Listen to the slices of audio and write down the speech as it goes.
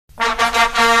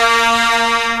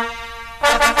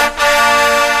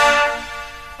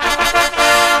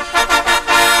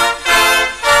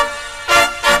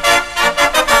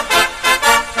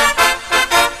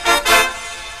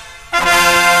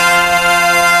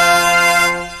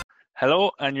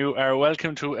Hello, and you are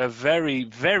welcome to a very,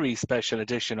 very special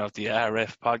edition of the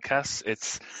RF podcast.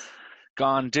 It's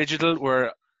gone digital. We're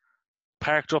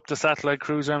parked up the satellite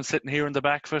cruiser. I'm sitting here in the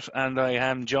back of it, and I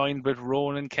am joined with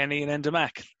Ronan, Kenny, and Enda,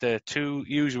 the two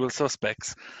usual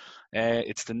suspects.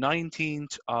 It's the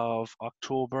 19th of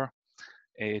October.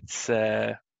 It's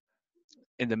in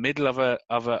the middle of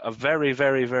a very,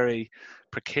 very, very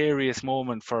precarious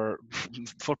moment for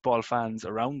football fans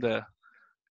around the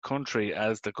country,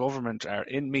 as the government are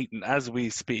in meeting as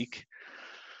we speak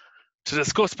to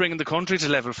discuss bringing the country to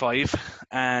level 5,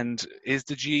 and is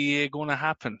the GEA going to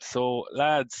happen? So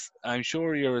lads, I'm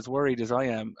sure you're as worried as I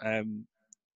am.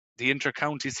 The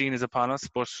inter-county scene is upon us,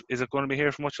 but is it going to be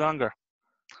here for much longer?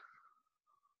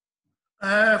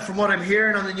 From what I'm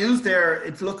hearing on the news there,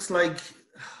 it looks like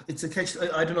it's a catch.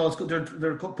 I don't know.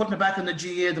 They're putting it back on the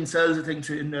GA themselves, I think,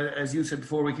 as you said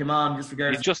before we came on. You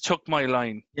just took my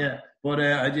line. Yeah, but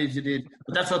you did.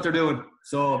 But that's what they're doing.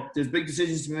 So there's big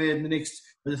decisions to be made in the next.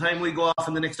 By the time we go off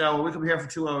in the next hour, we could be here for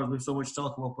 2 hours. We have so much to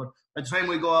talk about. But by the time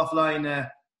we go offline,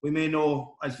 we may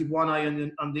know. I'll keep one eye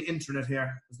on the internet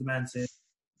here, as the man says.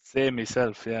 Same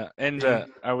myself, yeah. And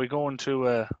are we going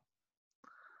to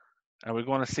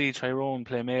see Tyrone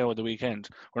play Mayo at the weekend?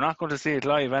 We're not going to see it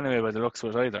live anyway, by the looks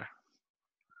of it either.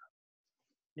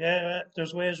 Yeah,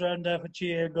 there's ways around that with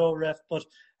GA Go Ref, but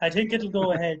I think it'll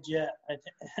go ahead. Yeah,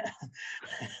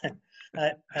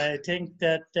 I think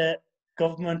that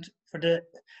government, for the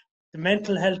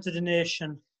mental health of the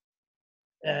nation,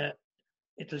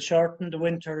 it'll shorten the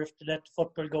winter if they let the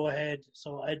football go ahead.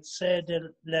 So I'd say they'll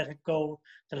let it go.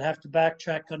 They'll have to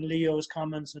backtrack on Leo's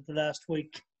comments of the last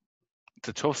week. It's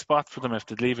a tough spot for them if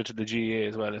they leave it to the GA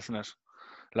as well, isn't it?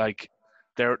 Like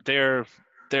they're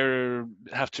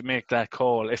have to make that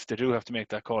call. If they do have to make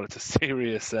that call, it's a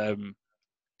serious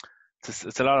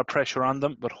it's a lot of pressure on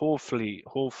them. But hopefully,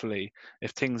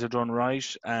 if things are done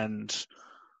right and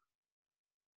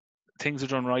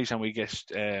we get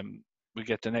the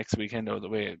next weekend out of the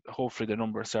way, hopefully the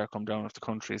numbers start come down if the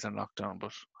country is in lockdown.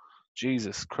 But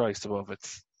Jesus Christ above,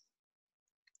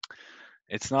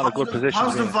 it's not a good position.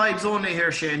 Positive vibes only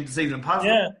here, Shane, this evening.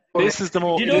 Positive. Yeah. This is the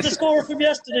most. You know the score from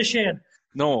yesterday, Shane?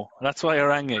 No, that's why I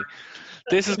rang you.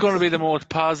 This is going to be the most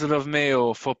positive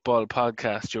Mayo football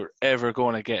podcast you're ever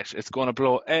going to get. It's going to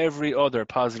blow every other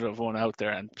positive one out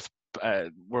there, and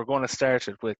we're going to start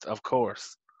it with, of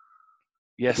course,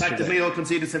 yesterday. In fact, the Mayo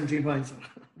conceded 17 points.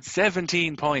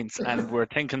 17 points, and we're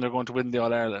thinking they're going to win the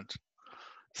All-Ireland.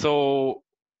 So,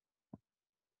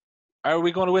 are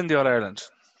we going to win the All-Ireland?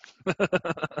 It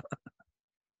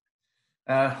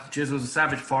was a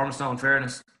savage performance now, in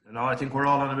fairness. I think we're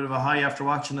all on a bit of a high after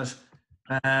watching it.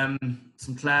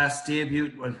 Some class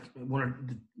debut, one of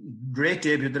the great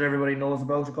debut that everybody knows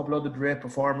about, a couple of other great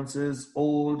performances,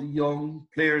 old, young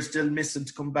players still missing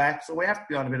to come back. So we have to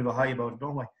be on a bit of a high about it,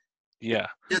 don't we? Yeah.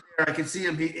 I can see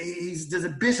him. There's a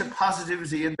bit of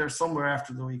positivity in there somewhere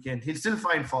after the weekend. He'll still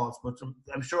find faults, but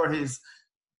I'm sure he's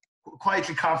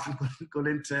quietly confident going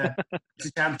into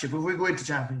the championship. If we go into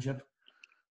championship.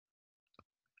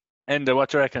 Enda, what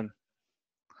do you reckon?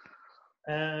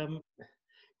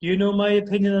 You know my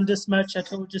opinion on this match. I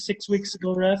told you 6 weeks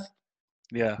ago, Ref.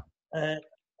 Yeah.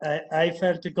 I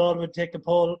felt that God would take a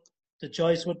poll. The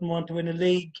Choice wouldn't want to win a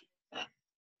league.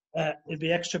 It'd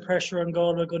be extra pressure on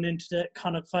Galway going into the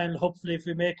Connacht final. Hopefully, if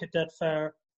we make it that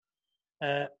far.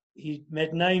 He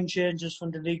made 9 changes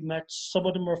from the league match. Some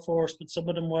of them were forced, but some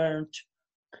of them weren't.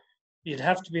 You'd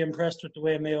have to be impressed with the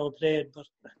way Mayo played, but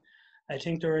I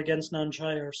think they were against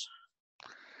non-triers.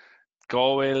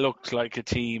 Galway looked like a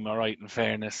team, all right, in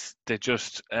fairness. They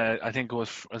just, I think it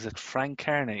was it Frank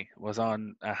Kearney was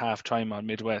on a half-time on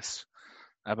Midwest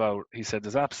about, he said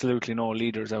there's absolutely no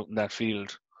leaders out in that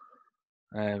field.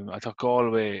 I thought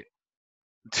Galway,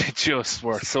 they just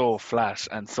were so flat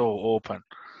and so open.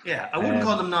 Yeah, I wouldn't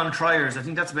call them non-triers. I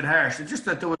think that's a bit harsh. It's just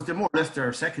that they more or less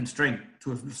their second string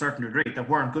to a certain degree that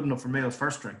weren't good enough for Mayo's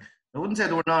first string. I wouldn't say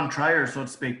they were non-triers, so to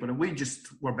speak, but we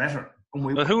just were better.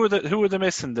 Well, who were they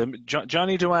missing?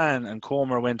 Johnny Dewan and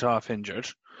Comer went off injured.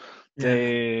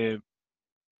 Yeah.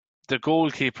 The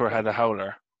goalkeeper had a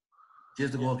howler.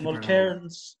 Just the goalkeeper.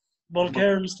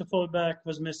 Mulcairns, the full-back,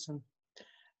 was missing.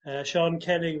 Sean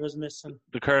Kelly was missing.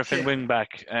 The Curfin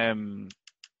wing-back.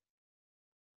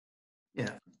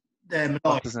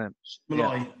 What's his name?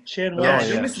 Malloy. Shane Welch.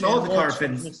 They're missing all the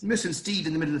Curfins. Missing Steed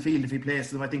in the middle of the field if he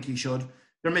plays them. I think he should.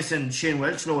 They're missing Shane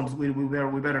Welch. We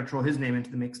better throw his name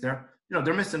into the mix there.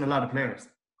 They're missing a lot of players.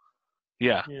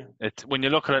 Yeah. When you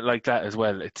look at it like that as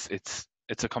well, it's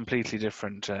a completely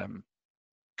different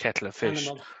kettle of fish.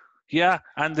 Animal. Yeah,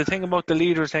 and the thing about the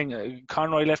leader thing,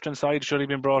 Conroy left inside should have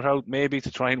been brought out maybe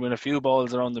to try and win a few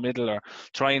balls around the middle or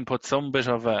try and put some bit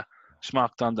of a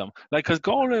schmack on them. Like, because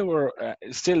Galway were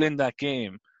still in that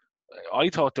game. I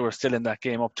thought they were still in that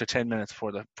game up to 10 minutes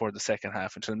for the second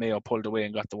half until Mayo pulled away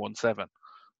and got the 1-7.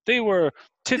 They were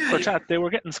tit for tat. They were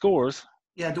getting scores.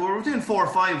 Yeah, they were within 4 or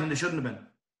 5 and they shouldn't have been.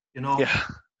 You know. Yeah.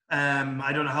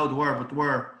 I don't know how they were, but they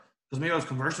were, because Mayo's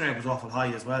conversion rate was awful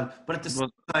high as well. But at the same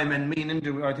time, and me and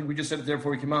Indu, I think we just said it there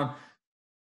before we came on,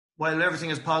 while everything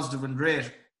is positive and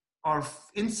great, our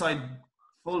inside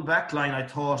full back line, I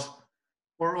thought,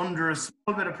 were under a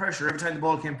small bit of pressure every time the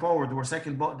ball came forward. They were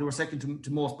second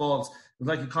to most balls. It was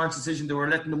like a conscious decision. They were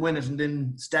letting them win it and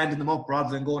then standing them up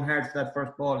rather than going hard for that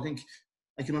first ball. I think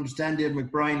I can understand Dave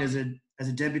McBrien as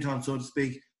a debutant, so to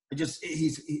speak.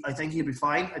 I think he'll be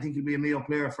fine. I think he'll be a Mayo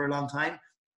player for a long time.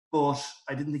 But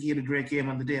I didn't think he had a great game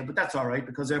on the day. But that's all right,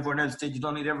 because everyone else did. You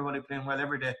don't need everybody playing well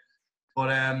every day. But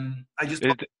I just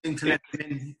think to let him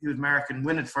in, he was Mark, and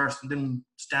win it first and then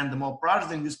stand them up, rather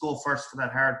than just go first for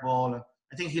that hard ball. And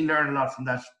I think he'll learn a lot from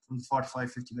that, from the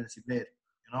 45, 50 minutes he played.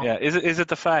 You know? Yeah, is it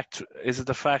the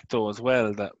fact though as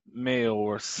well that Mayo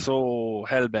were so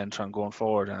hell bent on going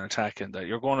forward and attacking that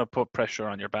you're going to put pressure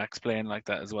on your backs playing like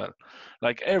that as well.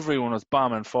 Like, everyone was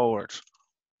bombing forward.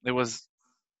 It was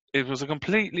a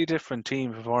completely different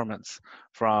team performance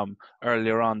from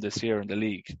earlier on this year in the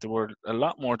league. They were a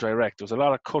lot more direct. There was a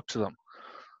lot of cut to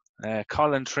them.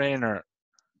 Colin Traynor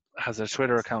has a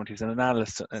Twitter account. He's an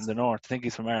analyst in the north. I think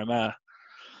he's from Armagh.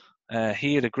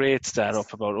 He had a great stat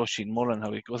up about Oisín Mullen,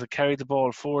 how he carried the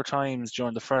ball 4 times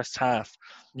during the first half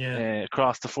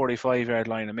across the 45-yard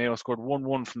line, and Mayo scored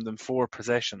 1-1 from them 4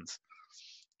 possessions.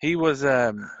 He was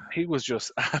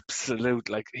just absolute,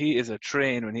 like, he is a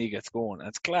train when he gets going. And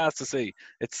it's class to see.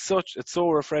 It's so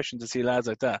refreshing to see lads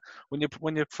like that. When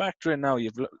you factor in now,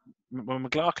 when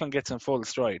McLaughlin gets in full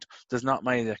stride, there's not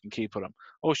many that can keep with him.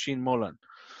 Oisín Mullen,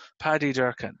 Paddy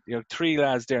Durkin, 3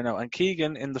 lads there now, and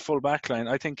Keegan in the full back line.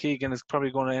 I think Keegan is probably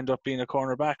going to end up being a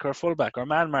cornerback or a fullback or a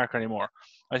man marker anymore.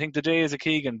 I think the days of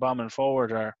Keegan bombing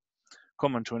forward are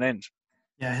coming to an end.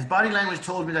 Yeah, his body language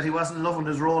told me that he wasn't loving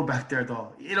his role back there,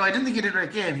 though. I didn't think he did a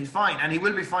great game. He's fine, and he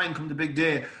will be fine come the big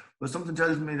day. But something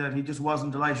tells me that he just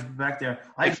wasn't delighted to be back there.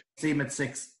 I see him at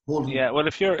 6. Yeah, well,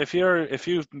 if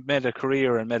you've made a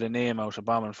career and made a name out of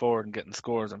bombing forward and getting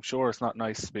scores, I'm sure it's not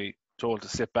nice to be told to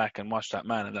sit back and watch that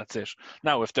man, and that's it.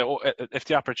 Now, if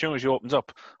the opportunity opens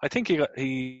up, I think did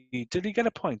he get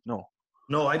a point? No,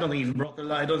 I don't think he broke a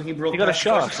line. I don't think he broke. He got a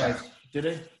shot. Did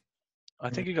he?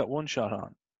 I think he got one shot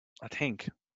on. I think.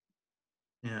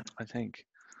 Yeah. I think.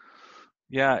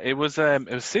 Yeah, it was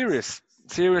serious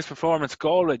performance.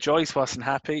 Galway, Joyce wasn't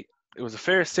happy. It was a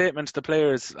fair statement to the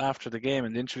players after the game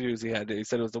in the interviews he had. He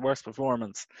said it was the worst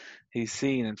performance he's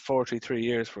seen in 43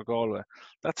 years for Galway.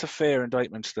 That's a fair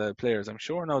indictment to the players. I'm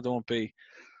sure now they'll be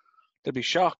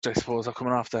shocked, I suppose, of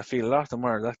coming off that field. A lot of them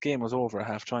were. That game was over at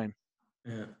half time.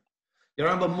 Yeah. You're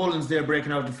on about Mullins there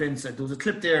breaking out defence. There was a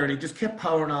clip there and he just kept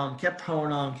powering on.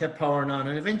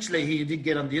 And eventually he did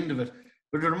get on the end of it.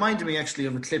 But it reminded me actually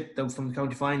of a clip that was from the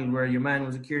county final where your man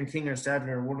was a Kieran King or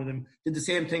Stadler, one of them, did the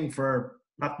same thing for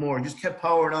Knockmore. Just kept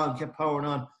powering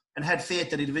on and had faith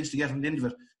that he'd eventually get on the end of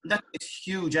it. And that takes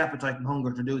huge appetite and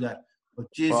hunger to do that. But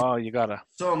geez, you gotta.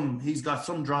 He's got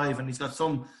some drive and he's got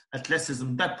some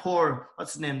athleticism. That poor,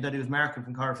 what's his name that he was marking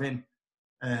from Carfin?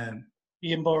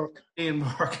 Ian Burke. He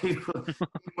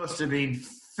must have been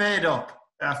fed up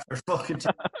after fucking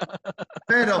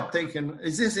fed up thinking,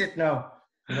 is this it now?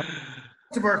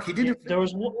 To Burke, he did it. There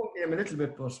was one game a little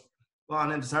bit, but go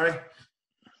on in, sorry.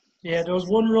 Yeah, there was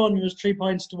one run. It was 3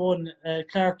 points to 1.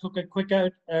 Clark took a quick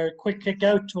kick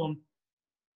out to him,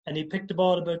 and he picked the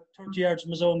ball about 30 yards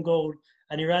from his own goal,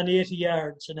 and he ran 80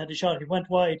 yards and had a shot. He went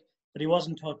wide, but he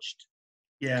wasn't touched.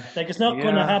 Yeah, like it's not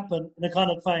going to happen in a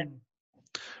Connacht final.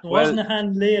 There wasn't a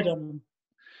hand laid on him.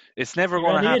 It's never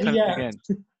going to happen again.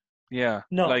 Yeah,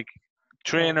 no. Like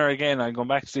Traynor again. I'm going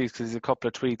back to these because there's a couple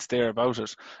of tweets there about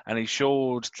it, and he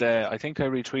showed I think I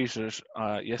retweeted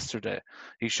it yesterday.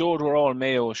 He showed where all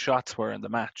Mayo shots were in the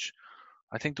match.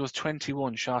 I think there was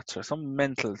 21 shots or some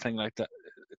mental thing like that.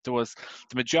 There was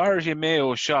the majority of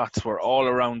Mayo shots were all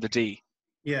around the D.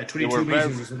 Yeah, 22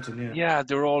 meters or something. Yeah,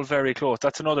 they were all very close.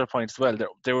 That's another point as well.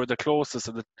 They were the closest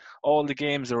of all the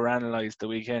games that were analysed the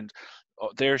weekend.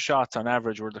 Their shots on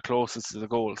average were the closest to the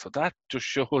goal. So that just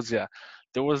shows you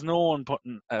there was no one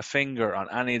putting a finger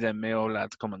on any of them Mayo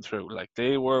lads coming through. Like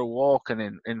they were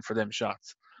walking in for them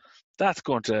shots. That's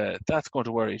going to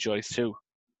worry Joyce too.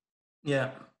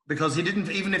 Yeah, because he didn't,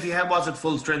 even if he was at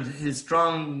full strength,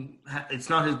 it's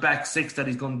not his back 6 that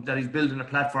he's building a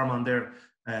platform on there.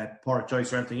 poor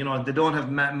choice or anything. You know, they don't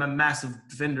have massive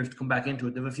defenders to come back into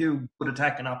it. They have a few good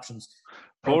attacking options.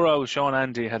 Poor old Sean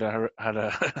Andy had a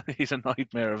he's a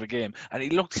nightmare of a game, and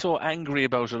he looked so angry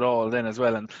about it all then as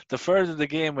well. And the further the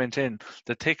game went in,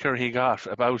 the thicker he got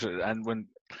about it. And when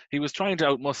he was trying to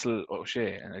outmuscle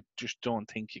O'Shea, and I just don't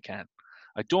think you can.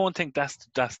 I don't think that's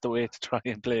the way to try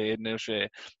and play Aidan O'Shea,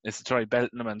 is to try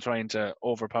belting him and trying to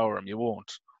overpower him. You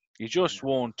won't. You just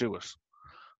won't do it.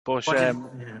 But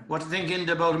what do you think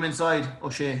Enda about him inside,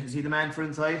 O'Shea? Is he the man for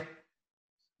inside?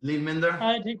 Leave him in there?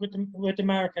 I think with the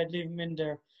mark, I'd leave him in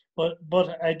there.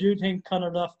 But I do think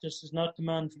Conor Loftus is not the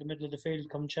man for the middle of the field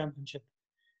come championship.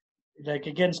 Like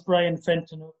against Brian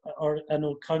Fenton and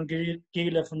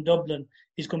O'Congila from Dublin,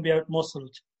 he's going to be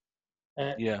out-muscled.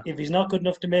 If he's not good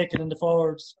enough to make it in the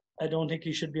forwards, I don't think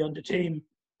he should be on the team,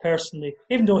 personally.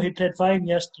 Even though he played fine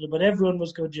yesterday, but everyone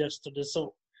was good yesterday.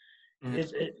 So,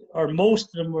 or most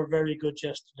of them were very good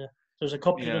yesterday. There's a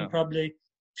couple of them probably.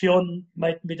 Fionn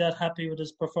mightn't be that happy with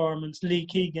his performance. Lee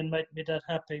Keegan mightn't be that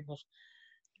happy, but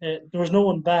there was no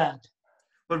one bad.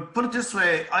 But put it this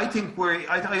way, I think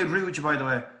I agree with you, by the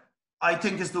way. I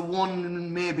think it's the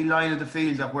one maybe line of the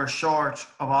field that we're short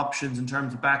of options in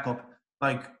terms of backup.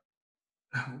 Like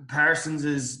Parsons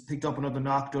is picked up another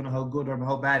knock, don't know how good or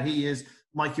how bad he is.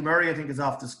 Mikey Murray, I think, is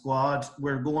off the squad.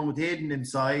 We're going with Aidan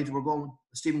inside.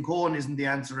 Stephen Cohen isn't the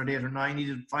answer at 8 or 9. He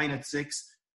did fine at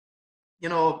 6. You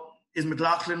know, is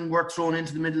McLaughlin worth thrown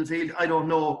into the middle of the field? I don't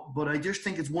know, but I just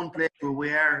think it's one place where we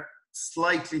are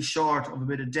slightly short of a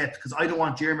bit of depth, because I don't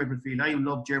want Jeremy midfield. I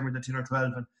love Jeremy at 10 or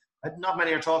 12, and not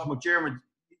many are talking about Jeremy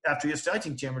after yesterday. I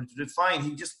think Jeremy did fine.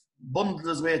 He just bundled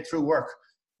his way through work.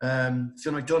 Fionn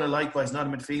McDonough likewise, not a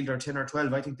midfielder, 10 or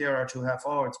 12. I think they're our two half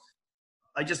forwards.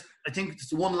 I think it's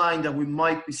the one line that we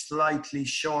might be slightly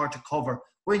short to cover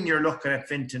when you're looking at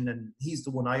Fenton, and he's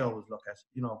the one I always look at.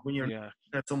 You know, when you're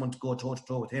at someone to go toe to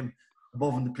toe with him,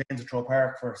 above in the Plains of Throw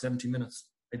Park for 70 minutes.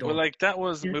 Well, like that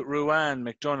was Ruan,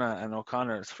 McDonough, and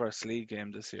O'Connor's first league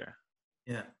game this year.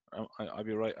 Yeah, I'd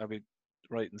be right. I'd be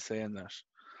right in saying that,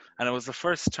 and it was the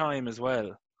first time as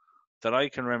well that I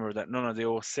can remember that none of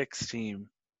the 06 team.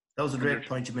 That was a great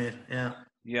point you made.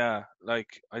 Yeah,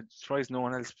 like I'm surprised no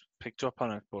one else picked up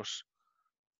on it, but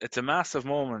it's a massive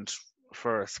moment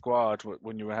for a squad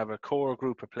when you have a core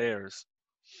group of players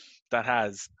that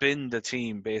has been the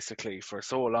team basically for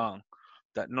so long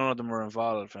that none of them were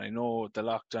involved. And I know the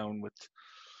lockdown with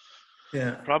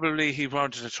probably he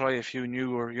wanted to try a few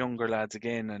newer, younger lads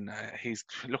again, and he's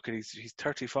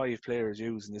 35 players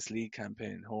using this league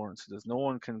campaign, Horn, so there's no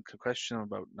one can question him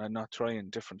about not trying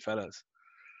different fellas.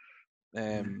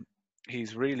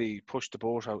 He's really pushed the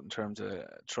boat out in terms of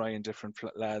trying different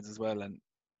lads as well,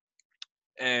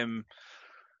 and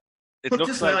it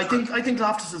looks like I think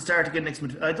Loftus will start again next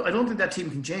month. I don't think that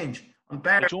team can change.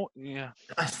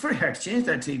 It's very hard to change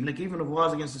that team. Like even if it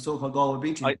was against the so-called Galway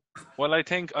B team.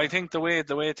 I think the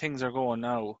way things are going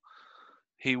now,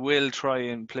 he will try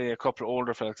and play a couple of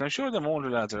older fellas. I'm sure them older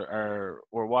lads were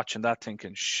watching that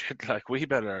thinking, shit, like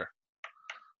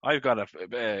I've got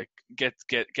to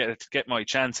get my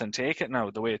chance and take it now.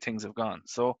 The way things have gone,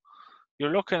 so you're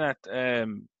looking at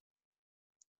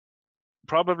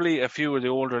probably a few of the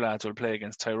older lads will play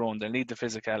against Tyrone. They'll need the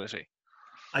physicality.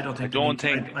 I don't think so.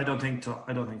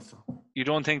 You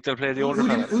don't think they'll play the older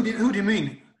fellas? Who do you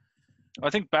mean? I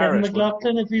think Barrett. Kevin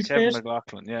McLaughlin, if he's Kevin fit.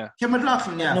 McLaughlin, yeah. Kevin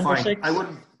McLaughlin, yeah, Number fine. 6. I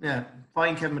wouldn't,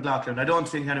 fine. Kevin McLaughlin. I don't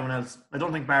think anyone else. I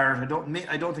don't think Barrett.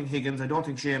 I don't think Higgins. I don't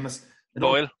think Seamus.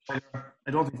 Doyle.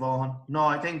 I don't think Vaughan. No,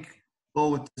 I think go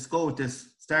with this.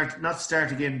 Not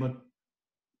start again, but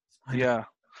yeah.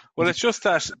 Well, it's just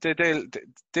that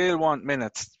they'll want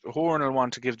minutes. Horn will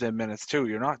want to give them minutes too.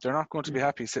 They're not going to be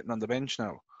happy sitting on the bench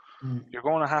now. You're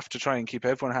going to have to try and keep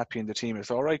everyone happy in the team.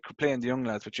 It's all right playing the young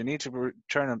lads, but you need to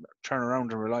turn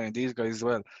around and rely on these guys as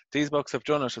well. These bucks have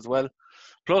done it as well.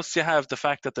 Plus, you have the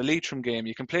fact that the Leitrim game,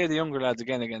 you can play the younger lads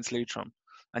again against Leitrim,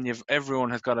 and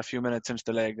everyone has got a few minutes into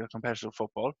the leg of competitive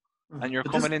football, and you're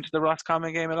coming into the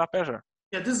Roscommon game a lot better.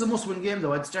 Yeah, this is a must-win game,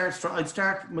 though. I'd start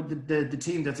with the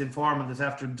team that's in form and that's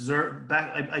after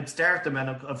I'd start them, and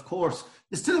of course,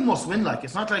 it's still a must-win. Like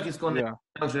it's not like it's going to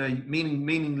out a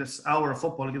meaningless hour of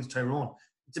football against Tyrone.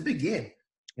 It's a big game,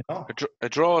 you know. A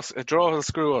draw will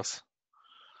screw us.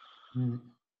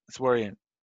 It's worrying.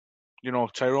 You know,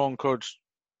 Tyrone could,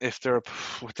 if they're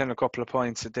within a couple of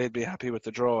points, if they'd be happy with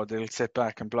the draw, they'll sit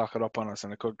back and block it up on us,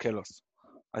 and it could kill us.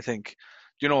 I think,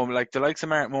 you know, like the likes of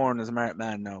Mark Moran is a marked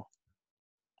man now.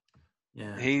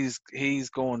 Yeah, he's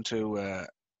going to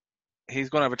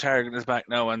have a target in his back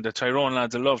now, and the Tyrone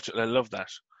lads will love that.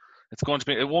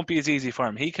 It won't be as easy for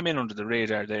him. He came in under the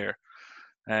radar there.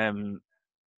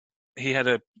 He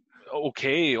had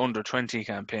okay under 20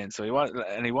 campaign. So he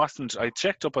wasn't. I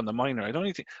checked up on the minor. I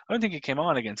don't think he came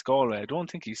on against Galway. I don't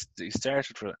think he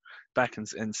started for back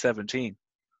in 17,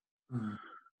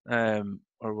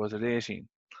 or was it 18?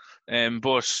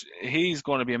 But he's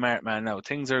going to be a marked man now.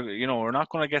 Things are, we're not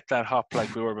going to get that hop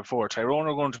like we were before. Tyrone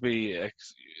are going to be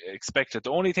expected.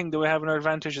 The only thing that we have an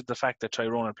advantage is the fact that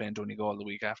Tyrone are playing Donegal the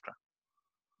week after.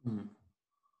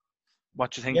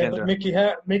 What do you think, Yeah, Enda?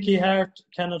 but Mickey Hart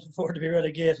cannot afford to be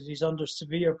relegated. He's under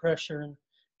severe pressure in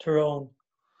Tyrone.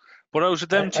 But out of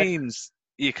them teams,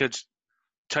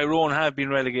 Tyrone have been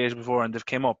relegated before and they've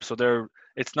came up. So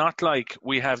it's not like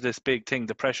we have this big thing,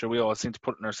 the pressure we all seem to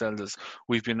put on ourselves as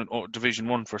we've been in Division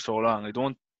 1 for so long. I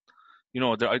don't,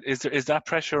 is that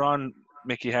pressure on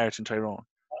Mickey Hart and Tyrone?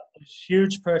 There's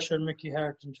huge pressure on Mickey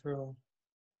Hart in Tyrone.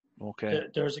 Okay.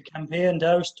 There's a campaign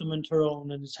to oust him in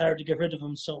Tyrone, and it's hard to get rid of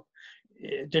him. So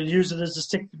they'll use it as a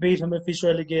stick to beat him if he's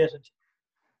relegated.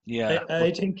 Yeah.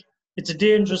 I think it's a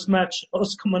dangerous match.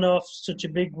 Us coming off such a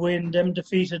big win, them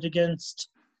defeated against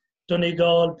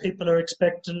Donegal. People are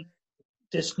expecting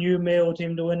this new Mayo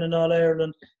team to win in All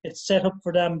Ireland. It's set up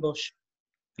for the ambush.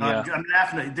 Yeah. I'm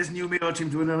laughing at this new Mayo team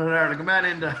to win in All Ireland. Come on,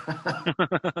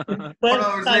 Enda.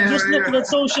 Well, I'm just looking at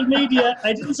social media.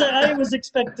 I didn't say I was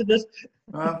expecting it.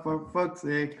 Oh, for fuck's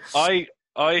sake.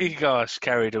 I got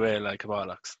carried away like a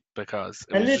bollocks because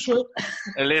A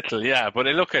little, yeah. But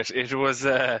look at it was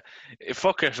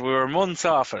fuck it. We were months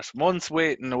off it, months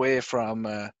waiting away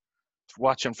from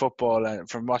watching football and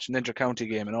from watching the inter-county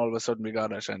game, and all of a sudden we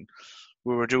got it, and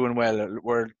we were doing well.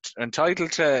 We're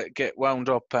entitled to get wound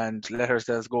up and let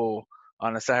ourselves go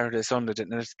on a Saturday, Sunday,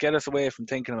 and it's get us away from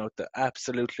thinking about the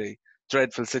absolutely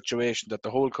dreadful situation that the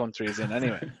whole country is in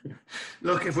anyway.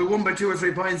 Look, if we won by 2 or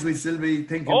 3 points, we'd still be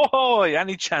thinking. Oh,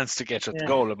 any chance to get at the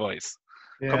goal, boys?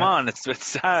 Yeah. Come on, it's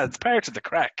part of the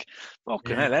crack.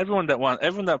 Fucking hell, everyone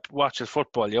that watches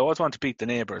football, you always want to beat the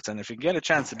neighbours, and if you get a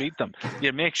chance to beat them,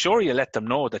 you make sure you let them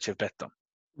know that you've bet them.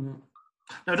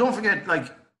 Now, don't forget,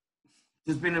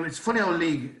 it's funny how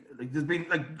league, there's been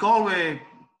Galway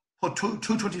put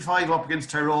 225 up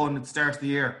against Tyrone at the start of the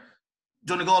year.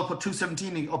 Donegal put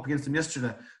 217 up against them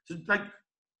yesterday. So,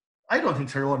 I don't think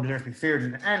Tyrone deserves to be feared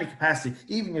in any capacity.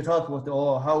 Even you talk about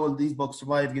how will these Bucks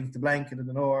survive against the blanket in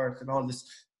the north and all this.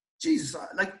 Jesus,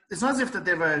 it's not as if that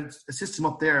they have a system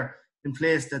up there in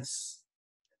place that's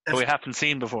we haven't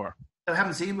seen before.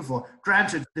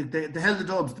 Granted, they held the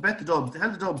Dubs. They bet the Dubs. They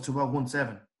held the Dubs to about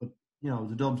 1-7. But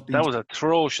the Dubs beat. That was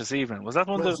atrocious evening. Was that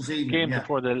one of the games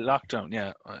before the lockdown?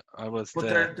 Yeah, I was. But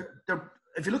they're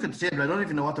if you look at the table, I don't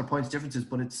even know what their points difference is,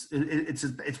 but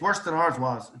it's worse than ours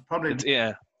was.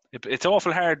 It's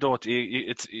awful hard though.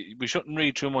 We shouldn't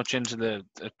read too much into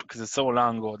because it's so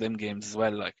long ago. Them games as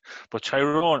well, But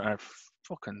Tyrone are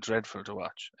fucking dreadful to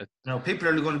watch. Now people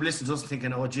are going to listen to us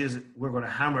thinking, "Oh, jeez, we're going to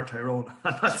hammer Tyrone."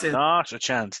 I'm not saying not a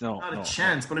chance. No, not a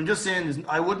chance. But I'm just saying,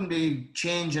 I wouldn't be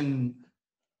changing.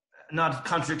 Not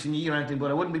contradicting you or anything,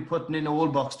 but I wouldn't be putting in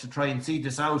old bucks to try and see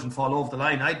this out and fall over the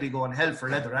line. I'd be going hell for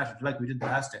leather at it like we did the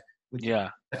last day.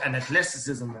 And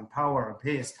athleticism and power and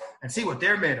pace and see what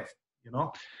they're made of,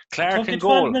 Clark and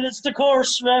goal. 12 goal. minutes to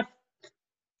course, ref.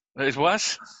 It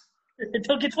what? It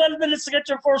took you 12 minutes to get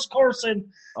your first course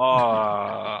in.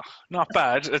 Oh, not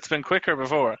bad. It's been quicker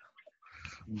before.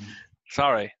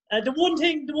 Sorry. The one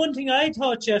thing I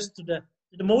thought yesterday,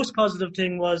 the most positive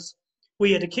thing was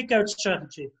we had a kick-out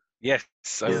strategy. Yes,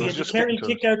 we had a Kerry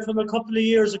kick-out from a couple of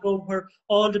years ago where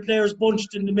all the players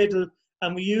bunched in the middle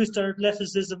and we used our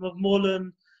athleticism of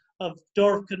Mullen, of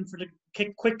Durkin for the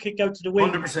quick kick-out to the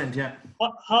wing. 100%, yeah.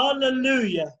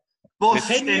 Hallelujah. But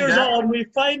 10 years on, we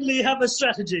finally have a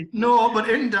strategy. No, but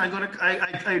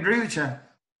I agree with you.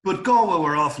 But Galway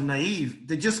were awful naive.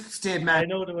 They just stayed mad. I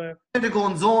know they were. They're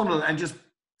going zonal and just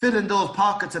fill in those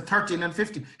pockets at 13 and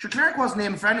 15. Sure, Clark wasn't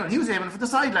aiming for anyone. He was aiming for the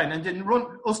sideline and didn't run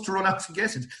us to run out and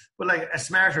get it. But a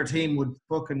smarter team would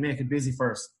fucking make it busy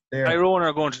first. Tyrone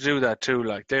are going to do that too.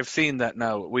 They've seen that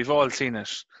now. We've all seen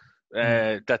it.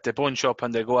 That they bunch up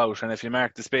and they go out, and if you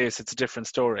mark the space, it's a different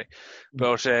story.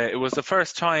 But it was the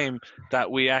first time that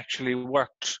we actually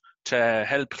worked to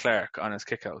help Clark on his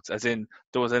kickouts. As in,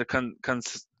 there was an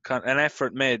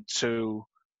effort made to.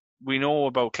 We know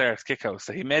about Clark's kickouts,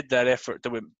 so he made that effort.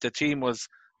 The team was,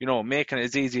 making it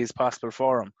as easy as possible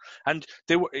for him. And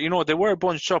they were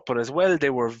bunched up, but as well, they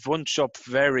were bunched up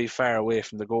very far away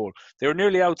from the goal. They were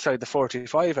nearly outside the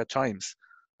 45 at times.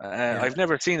 I've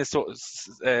never seen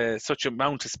such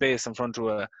amount of space in front of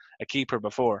a keeper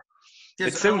before.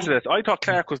 It suited it. I thought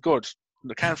Clark was good.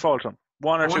 I can't fault him.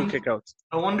 One or two kickouts.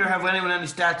 I wonder, have anyone any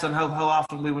stats on how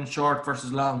often we went short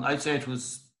versus long? I'd say it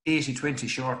was 80-20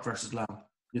 short versus long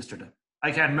yesterday.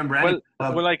 I can't remember any.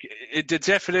 Well, like the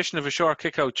definition of a short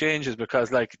kick out changes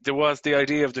because like there was the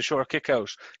idea of the short kick out,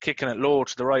 kicking it low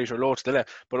to the right or low to the left,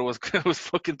 but it was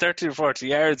fucking 30 or 40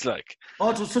 yards. Like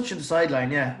it was such in the sideline.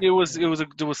 Yeah, there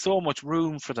was so much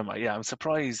room for them. Yeah, I'm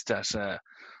surprised that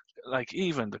like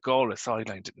even the goal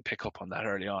sideline didn't pick up on that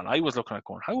early on. I was looking at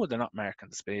going, how would they not marking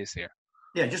the space here?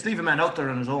 Yeah, just leave a man out there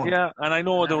on his own. Yeah, and I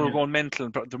know they were going mental,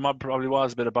 and there probably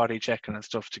was a bit of body checking and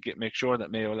stuff to make sure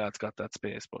that Mayo lads got that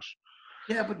space, but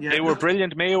they were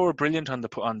brilliant. Mayo were brilliant on the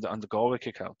Galway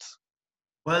kickouts.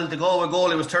 Well, the Galway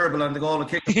goalie was terrible on the Galway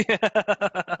kick.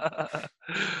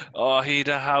 Oh, he'd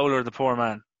a howler, the poor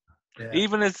man. Yeah.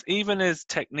 Even his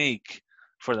technique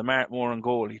for the Mark Moran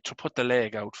goal, he put the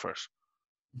leg out for it.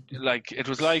 Like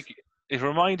it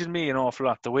reminded me an awful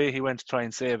lot the way he went to try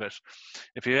and save it.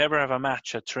 If you ever have a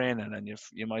match at training and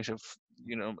you might have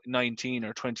 19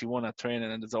 or 21 at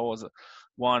training and there's always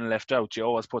one left out, you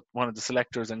always put one of the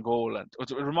selectors in goal. And it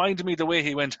reminded me the way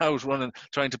he went out running,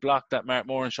 trying to block that Mark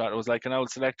Moran shot. It was like an old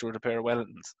selector with a pair of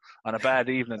Wellingtons on a bad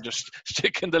evening, just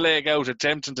sticking the leg out,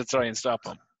 attempting to try and stop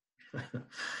him.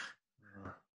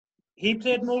 He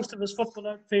played most of his football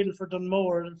outfield for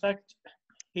Dunmore. In fact,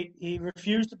 he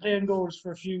refused to play in goals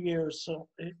for a few years, so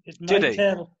it might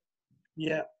tell.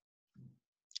 Yeah.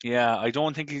 Yeah, I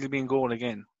don't think he'll be in goal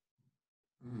again.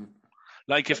 Mm.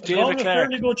 Like if David Clark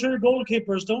fairly go through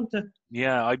goalkeepers, don't they?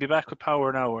 Yeah, I'd be back with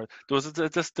Power now. There was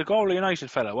the Galway United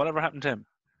fella. Whatever happened to him?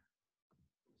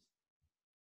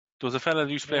 There was a fella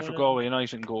that used to play for Galway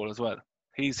United in goal as well.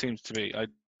 He seems to be. I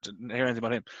didn't hear anything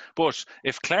about him. But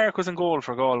if Clark was in goal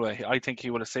for Galway, I think he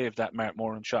would have saved that Mark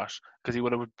Moran shot because he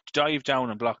would have dived down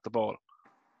and blocked the ball.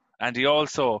 And he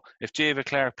also, if David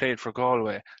Clark played for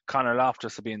Galway, Conor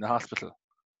Loftus would be in the hospital.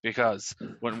 Because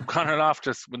when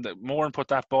Moran put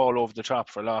that ball over the top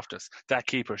for Loftus, that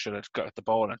keeper should have got the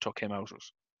ball and took him out of it.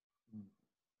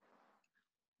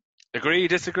 Agree?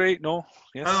 Disagree? No?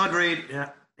 Yes? I agreed.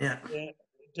 Yeah.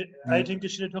 I think they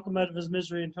should have took him out of his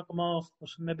misery and took him off, but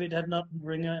maybe they had nothing to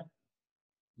bring out.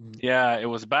 Yeah, it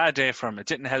was a bad day for him. It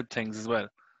didn't help things as well.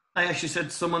 I actually said to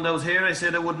someone that was here, I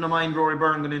said I wouldn't have mind Rory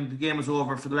Byrne going in. The game was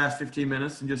over for the last 15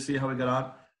 minutes and just see how he got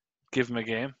on. Give him a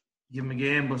game,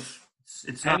 but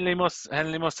it's Henley must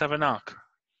have a knock.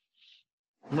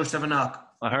 Must have a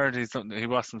knock. I heard he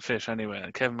wasn't fit anyway.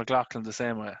 And Kevin McLaughlin the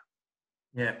same way.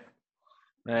 Yeah.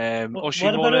 What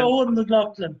about Owen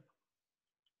McLaughlin?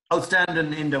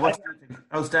 Outstanding, Enda. What do you think?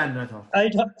 Outstanding, I thought.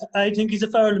 I think he's a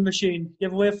fouling machine.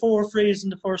 Give away 4 frees in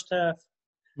the first half.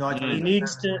 No, he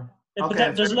needs to.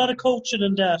 But there's a lot of coaching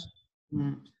in that.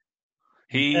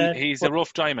 He's a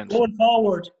rough diamond. Going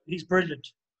forward, he's brilliant.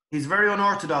 He's very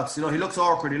unorthodox. He looks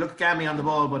awkward. He looks gammy on the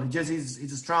ball, but he's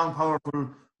a strong, powerful,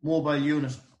 mobile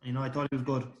unit. I thought he was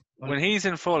good. When he's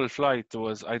in full flight, there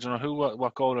was, I don't know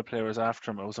what goalie player was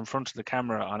after him. It was in front of the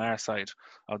camera on our side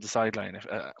of the sideline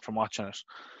from watching it.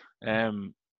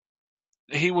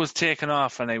 He was taking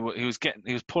off and he was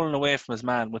pulling away from his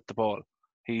man with the ball.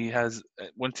 He has,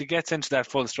 once he gets into that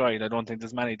full stride, I don't think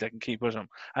there's many that can keep with him.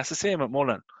 That's the same at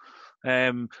Mullen.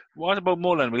 What about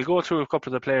Mullen? We'll go through a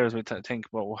couple of the players we think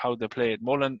about how they played.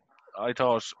 Mullen, I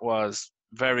thought, was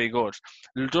very good.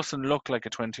 He doesn't look like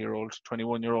a 20-year-old,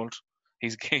 21-year-old.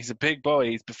 He's a big boy.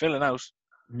 He's been filling out.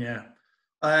 Yeah.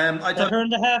 I thought her in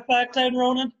the half-back line,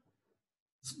 Ronan.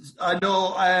 I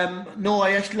know. No,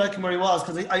 I actually like him where he was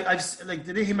because I've like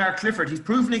the day he marked Clifford. He's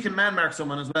proven he can man mark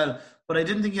someone as well. But I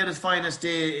didn't think he had his finest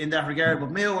day in that regard.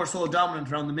 But Mayo were so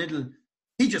dominant around the middle.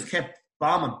 He just kept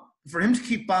bombing. For him to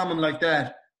keep bombing like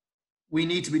that, we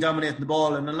need to be dominating the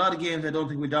ball. And in a lot of games, I don't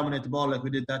think we dominate the ball like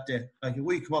we did that day. Like if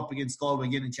we come up against Galway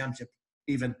again in Championship,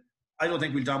 even, I don't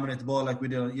think we'll dominate the ball like we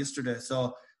did yesterday.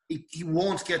 So he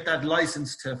won't get that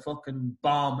license to fucking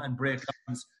bomb and break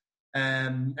lines.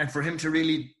 And for him to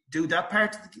really do that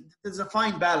part, there's a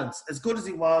fine balance. As good as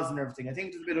he was and everything, I think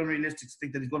it's a bit unrealistic to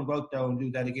think that he's going to go out there and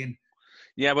do that again.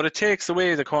 Yeah, but it takes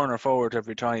away the corner forward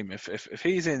every time. If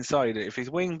he's inside it, if he's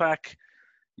wing back,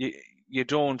 you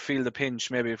don't feel the pinch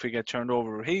maybe if we get turned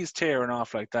over. He's tearing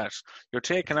off like that. You're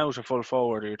taking out a full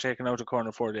forward or you're taking out a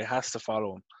corner forward. It has to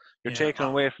follow him. You're taking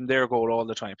away from their goal all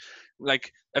the time.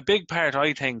 Like a big part,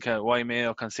 I think, why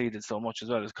Mayo conceded so much as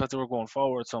well is because they were going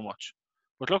forward so much.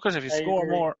 But look at if you score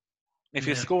more, if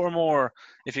you score more,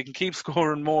 if you can keep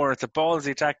scoring more, it's a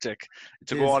ballsy tactic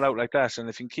to go all out like that. And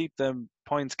if you can keep them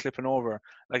points clipping over,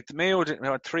 like the Mayo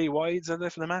had 3 wides for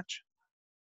the match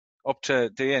up to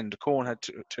the end. Cohen had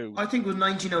 2. I think it was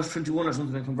 19 out of 21 or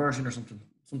something, conversion or something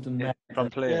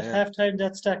from play. Yeah, half time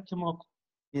that stacked them up.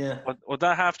 Yeah. But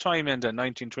that half time ended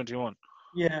 1921.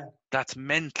 Yeah. That's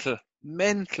mental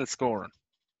scoring.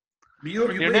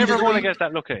 You're never going to get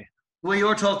that lucky. The way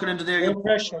you're talking into there, No you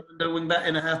pressure. the wing back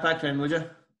in a half back line, would you?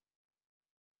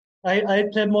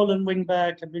 I'd play Mullen wing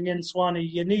back and bring in Swanee.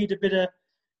 You need a bit of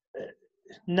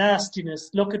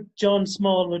nastiness. Look at John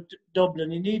Small with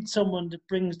Dublin. You need someone that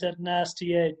brings that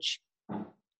nasty edge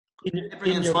in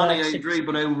your Swanee, back I six. agree,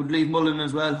 but I would leave Mullen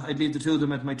as well. I'd leave the two of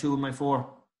them at my 2 and my 4.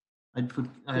 I'd put.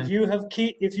 If you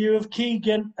have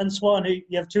Keegan and Swanee,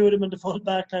 you have two of them in the full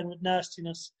back line with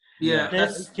nastiness. Yeah,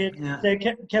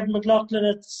 Kevin McLaughlin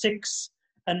at 6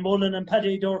 and Mullen and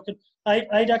Paddy Dorkin.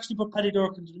 I'd actually put Paddy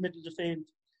Dorkin to the middle of the field.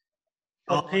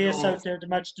 But pace out there to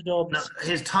match the Dubs. No,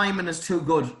 his timing is too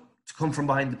good to come from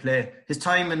behind the play. His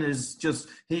timing is just,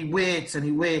 he waits in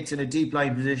a deep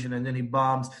line position and then he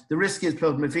bombs. The risk is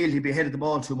playing midfield, he'd be ahead of the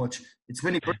ball too much. It's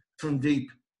when he brings from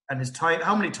deep and his time.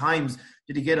 How many times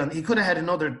did he get on? He could have had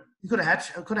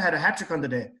a hat trick on the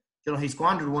day. You know, he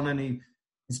squandered one and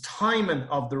his timing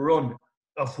of the run,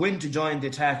 of when to join the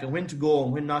attack and when to go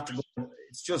and when not to go.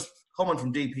 It's just coming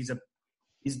from deep. He's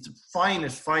the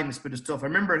finest bit of stuff. I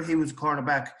remember he was a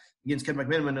cornerback against Ken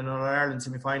McMiniman in an Ireland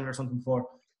semi-final or something before.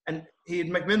 And he had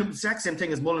McMiniman, the exact same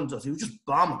thing as Mullins does. He was just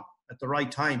bombing at the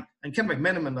right time. And Ken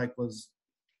McMiniman was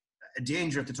a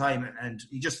danger at the time. And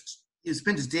he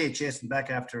spent his day chasing back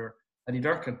after Eddie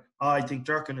Durkin. I think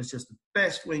Durkin is just the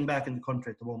best wing back in the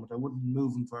country at the moment. I wouldn't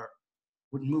move him for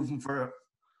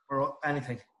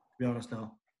anything, to be honest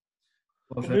now.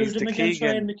 But moved him against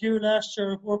Ryan McHugh last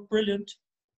year. Worked brilliant.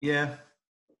 Yeah.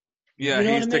 Yeah,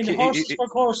 you know what I mean? Horses for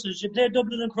courses. You play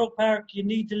Dublin and Croke Park, you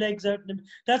need the legs out.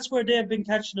 That's where they've been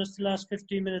catching us the last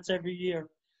 15 minutes every year.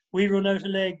 We run out of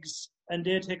legs and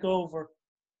they take over.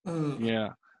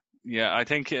 Yeah, I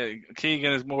think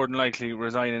Keegan is more than likely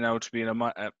resigning out to being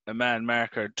a man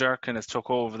marker. Durkin has took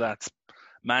over that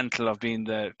mantle of being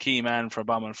the key man for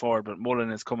bombing forward, but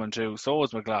Mullen is coming too. So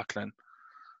is McLaughlin.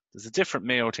 There's a different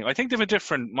Mayo team. I think they have a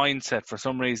different mindset for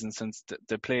some reason since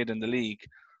they played in the league.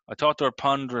 I thought they were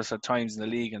ponderous at times in the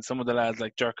league, and some of the lads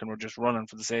like Durkin were just running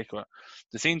for the sake of it.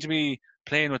 They seem to be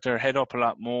playing with their head up a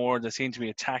lot more. They seem to be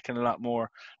attacking a lot more.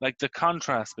 Like the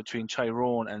contrast between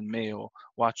Tyrone and Mayo,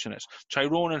 watching it.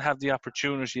 Tyrone would have the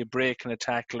opportunity of breaking a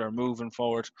tackle or moving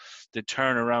forward. They'd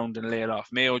turn around and lay it off.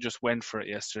 Mayo just went for it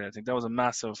yesterday. I think that was a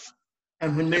massive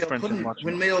difference.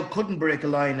 When Mayo couldn't break a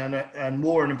line, and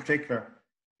Warren in particular,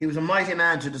 he was a mighty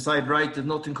man to decide, right, there's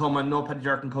nothing coming, no Paddy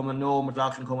Durkin coming, no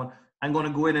McLaughlin coming. I'm going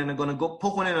to go in and I'm going to go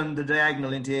put one in on the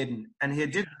diagonal into Aiden. And he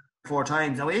did 4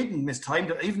 times. Now, Aiden mistimed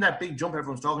it. Even that big jump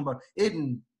everyone's talking about,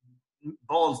 Aiden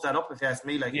balls that up, if you ask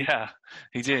me. Yeah,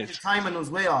 he did. His timing was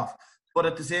way off. But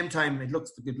at the same time, it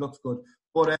looks good.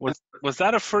 But was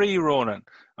that a free, Ronan?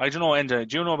 I don't know, Enda.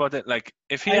 Do you know about that? Like,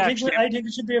 if he I think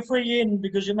it should be a free in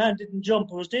because your man didn't jump.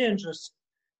 It was dangerous.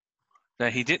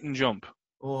 That he didn't jump.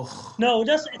 Oh. No,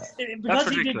 because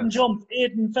he didn't jump,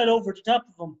 Aiden fell over the top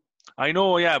of him. I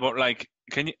know, yeah, but like,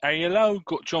 are you allowed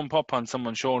to jump up on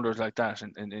someone's shoulders like that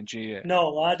in GA?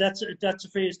 No, that's a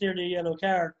free. It's nearly a yellow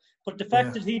card. But the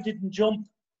fact that he didn't jump,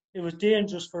 it was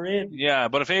dangerous for Aiden. Yeah,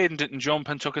 but if Aiden didn't jump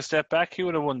and took a step back, he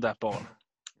would have won that ball.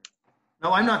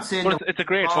 No, I'm not saying it's a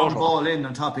great photo. Ball in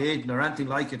on top of Aiden or anything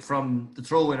like it from the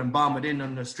throw in and bomb it in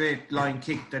on a straight line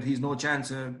kick that he's no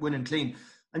chance of winning clean.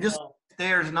 I'm just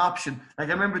there's an option. Like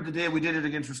I remember the day we did it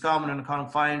against Roscommon in the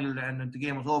Connacht final and the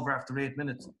game was over after 8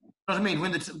 minutes. You know what I mean?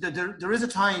 When there is a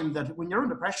time that when you're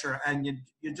under pressure and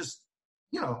you just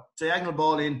diagonal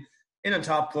ball in on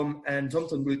top of them and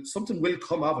something will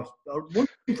come of it. One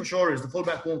thing for sure is the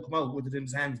fullback won't come out with it in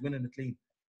his hands winning it clean.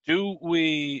 Do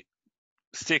we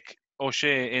stick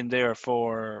O'Shea in there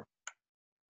for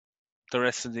the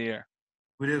rest of the year?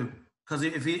 We do. Because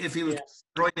if he was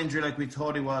groin injury like we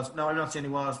thought he was, no, I'm not saying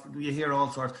he was, but you hear all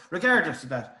sorts. Regardless of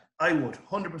that, I would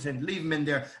 100% leave him in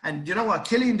there. And you know what?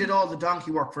 Killian did all the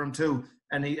donkey work for him too,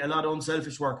 and a lot of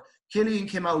unselfish work. Killian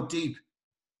came out deep.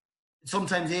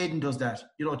 Sometimes Aiden does that.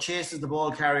 Chases the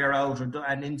ball carrier out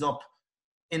and ends up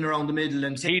in around the middle.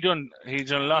 And he done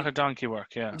a lot of donkey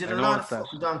work. Yeah, he did a lot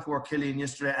of donkey work, Killian,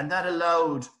 yesterday, and that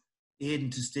allowed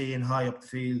Aiden to stay in high up the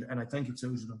field, and I think it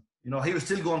suited him. He was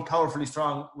still going powerfully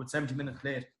strong with 70 minutes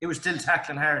late. He was still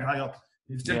tackling hard high up.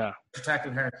 He was still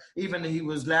tackling hard. Even he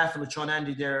was laughing with Sean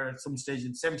Andy there at some stage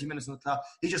at 70 minutes on the clock.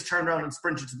 He just turned around and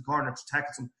sprinted to the corner to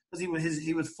tackle him because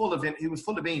he was full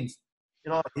of beans.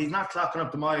 He's not clocking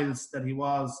up the miles that he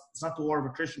was. It's not the war of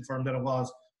attrition for him that it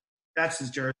was. That's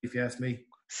his journey, if you ask me.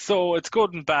 So it's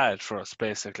good and bad for us,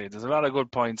 basically. There's a lot of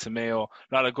good points in Mayo,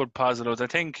 a lot of good positives. I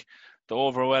think the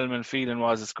overwhelming feeling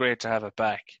was it's great to have it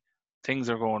back.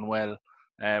 Things are going well.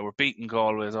 We're beating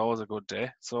Galway is always a good day.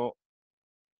 So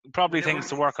probably things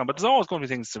to work on, but there's always going to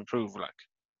be things to improve. Like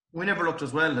we never looked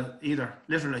as well either,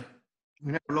 literally.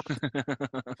 We never looked.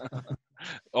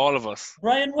 All of us.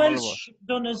 Brian All of us. Welsh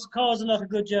done his cause a lot of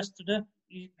good yesterday.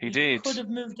 He did. Could have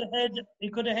moved ahead. He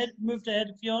could have moved ahead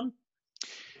of Fionn.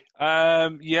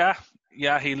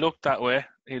 Yeah, he looked that way.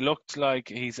 He looked like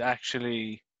he's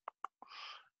actually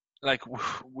like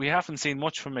we haven't seen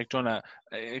much from McDonagh.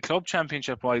 Club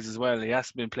championship wise as well, he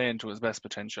hasn't been playing to his best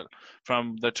potential.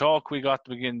 From the talk we got at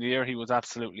the beginning of the year, he was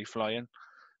absolutely flying.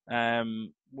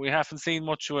 We haven't seen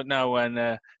much of it now,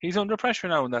 and he's under pressure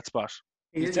now in that spot.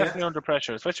 He's definitely under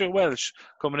pressure, especially with Welsh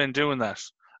coming in doing that.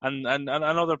 And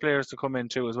other players to come in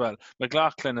too as well.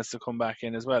 McLaughlin has to come back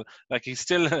in as well. Like he's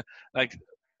still like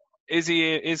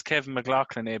is Kevin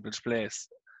McLaughlin able to place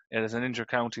it as an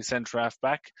inter-county centre half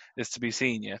back is to be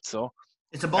seen yet. So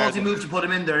it's a ballsy move to put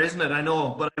him in there, isn't it? I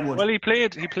know, but I would. Well, he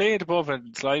played above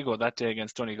in Sligo that day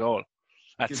against Donegal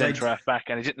at centre half back,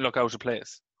 and he didn't look out of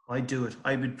place. I'd do it.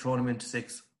 I'd be throwing him into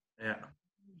 6. Yeah.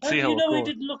 See how you know it he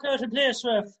didn't look out of place,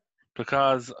 Ref?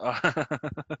 Because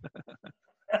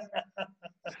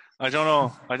I don't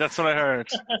know. That's what I heard.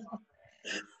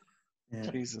 Yeah.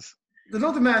 Jesus. There's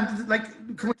another man,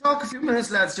 like, can we talk a few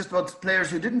minutes, lads, just about the players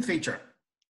who didn't feature?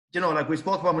 You know, like we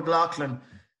spoke about McLaughlin.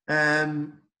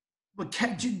 But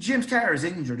James Carr is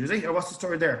injured, is he? Or what's the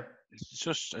story there? It's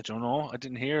just, I don't know. I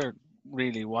didn't hear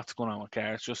really what's going on with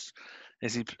Carr. It's just,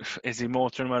 is he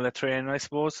motoring while at training, I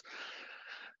suppose?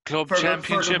 Club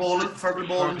championship. Fergal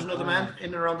Boland's another man in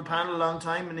and around the panel a long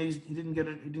time, and he didn't get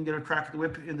a crack at the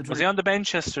whip in the. Was he on the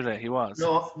bench yesterday? He was.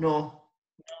 No.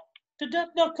 Did that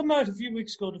not come out a few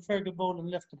weeks ago? The Fergal Boland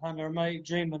left the panel, or am I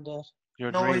dreaming that?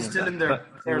 He's still in there.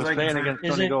 He was playing against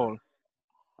Donegal.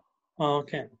 Oh,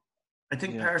 okay. I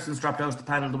think Parsons dropped out of the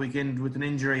panel the weekend with an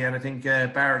injury, and I think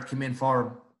Barrett came in for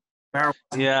him.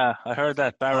 Yeah, I heard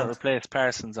that Barrett replaced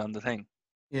Parsons on the thing.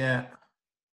 Yeah.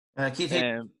 Keith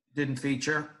Higgins didn't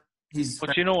feature.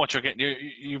 But you know what you're getting.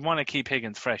 You want to keep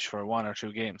Higgins fresh for 1 or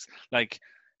 2 games. Like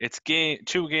it's 2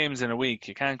 games in a week.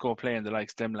 You can't go playing the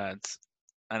likes of them lads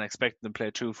and expect them to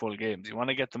play 2 full games. You want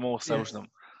to get the most out of them.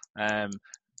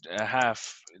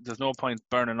 There's no point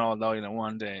burning all the oil in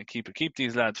one day. Keep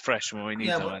these lads fresh when we need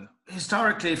them. And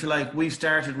historically, if you like, we've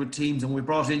started with teams and we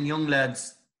brought in young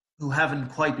lads who haven't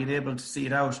quite been able to see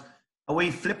it out. Are we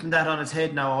flipping that on its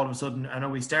head now all of a sudden? And are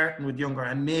we starting with younger?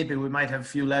 And maybe we might have a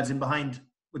few lads in behind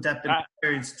with that bit of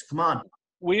experience to come on.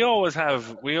 We always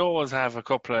have a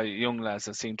couple of young lads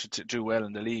that seem to do well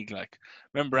in the league. Like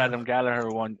remember Adam Gallagher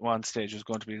one stage was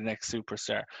going to be the next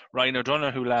superstar. Ryan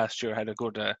O'Donoghue who last year had a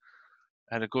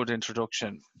good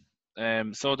introduction.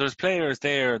 So there's players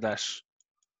there that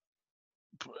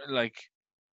like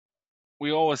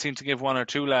we always seem to give 1 or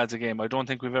 2 lads a game. I don't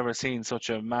think we've ever seen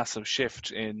such a massive shift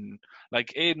in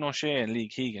like Aidan O'Shea and Lee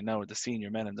Keegan now are the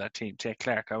senior men in that team. Take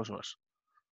Clark out of it.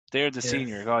 They're the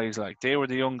senior guys, like they were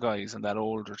the young guys in that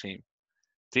older team.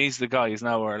 These the guys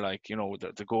now are like, you know,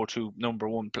 the go-to number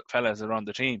 1 fellas that are on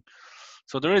the team.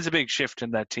 So there is a big shift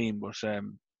in that team, but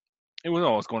it was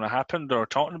always going to happen. They were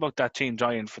talking about that team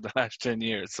dying for the last 10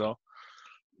 years. So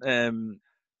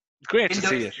great to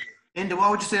see it. Enda,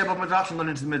 what would you say about McLaughlin going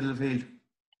into the middle of the field,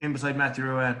 in beside Matthew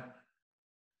Rowan?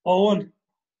 Owen.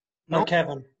 No,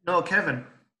 Kevin. No, Kevin.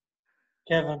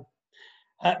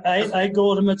 I go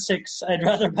with him at 6. I'd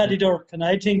rather Paddy Durkin.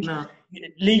 I think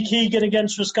Lee Keegan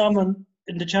against Roscommon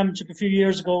in the championship a few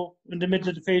years ago in the middle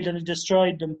of the field and he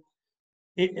destroyed them.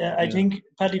 I think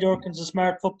Paddy Durkin's a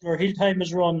smart footballer. He'll time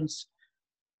his runs.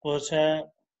 But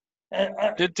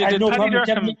did Paddy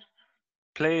Durkin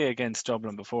play against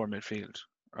Dublin before midfield?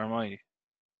 Or am I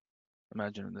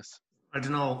imagining this? I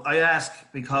don't know. I ask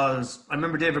because I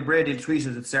remember David Brady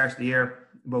tweeted at the start of the year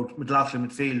about McLaughlin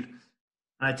midfield. And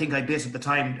I think I based at the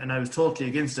time and I was totally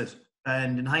against it.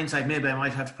 And in hindsight, maybe I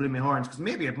might have to pull in my horns because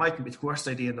maybe it mightn't be the worst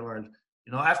idea in the world.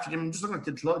 You know, after him, just looking at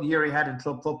the year he had in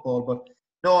club football. But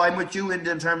no, I'm with you in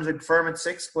terms of firm at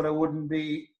 6, but I wouldn't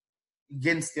be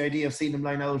against the idea of seeing him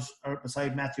line out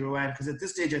beside Matthew Rowan because at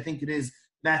this stage I think it is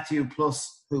Matthew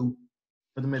plus who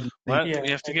for the middle. Well, you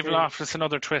have to give Loftus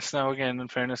another twist now again, in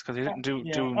fairness, because he didn't do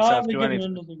himself do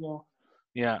anything.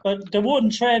 Yeah. But the one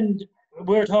trend,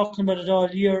 we're talking about it all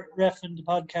year, Ref, in the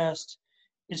podcast,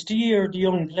 it's the year of the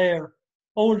young player,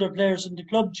 older players in the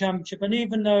club championship, and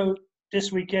even now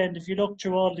this weekend, if you look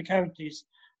through all the counties,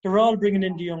 they're all bringing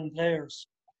in the young players.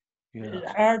 Yeah.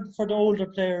 It's hard for the older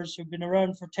players who've been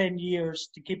around for 10 years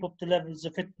to keep up the levels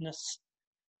of fitness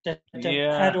that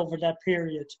they've had over that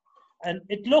period. And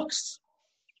it looks,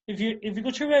 if you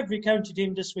go through every county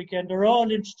team this weekend, they're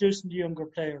all introducing the younger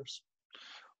players.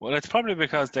 Well, it's probably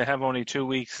because they have only 2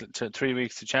 weeks to 3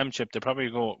 weeks to championship. They probably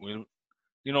go,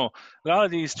 you know, a lot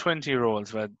of these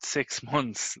 20-year-olds have had 6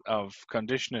 months of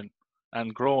conditioning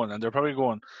and growing, and they're probably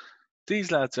going,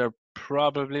 these lads are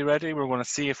probably ready. We're going to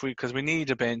see because we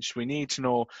need a bench. We need to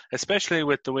know, especially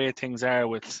with the way things are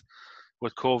with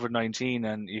COVID-19,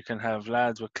 and you can have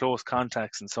lads with close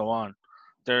contacts and so on.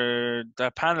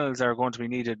 The panels are going to be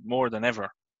needed more than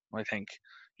ever, I think.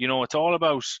 It's all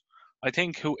about, I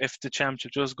think, if the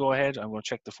championship does go ahead, I'm going to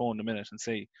check the phone in a minute and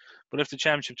see, but if the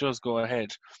championship does go ahead,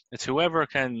 it's whoever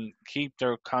can keep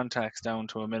their contacts down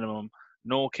to a minimum,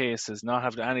 no cases, not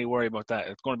have any worry about that.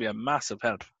 It's going to be a massive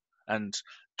help. And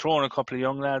throwing a couple of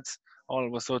young lads, all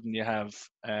of a sudden you have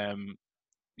a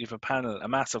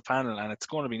massive panel, and it's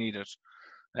going to be needed.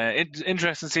 It's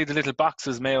interesting to see the little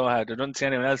boxes Mayo had. I don't see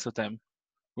anyone else with them.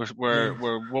 We're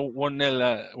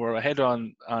 1-0. We're ahead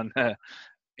on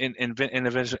in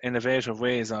innovative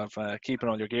ways of keeping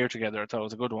all your gear together. I thought it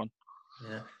was a good one.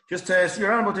 Yeah. Just so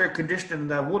you're on about their conditioning.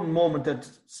 One moment that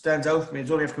stands out for me,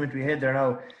 it's only have come into my head there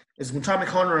now, is when Tommy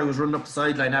Conroy was running up the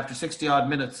sideline after 60 odd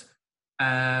minutes,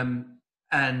 the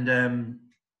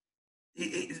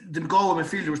Galway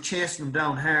midfielder was chasing him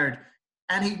down hard,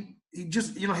 and he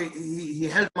just, he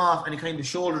held him off, and he kind of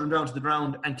shouldered him down to the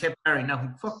ground and kept carrying. Now, he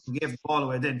fucking gave the ball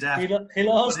away then, daft. He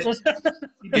lost it.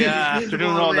 After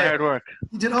doing all the hard work.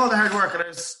 He did all the hard work, and I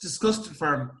was disgusted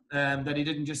for him that he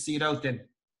didn't just see it out then.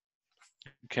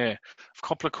 Okay. A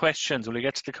couple of questions. Will we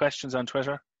get to the questions on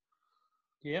Twitter?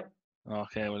 Yep.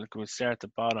 Okay, we'll start at the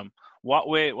bottom. What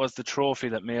weight was the trophy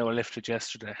that Mayo lifted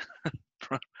yesterday?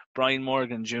 Brian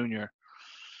Morgan Jr.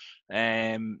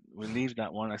 We'll leave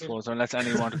that one, I suppose, unless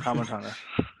anyone want to comment on it.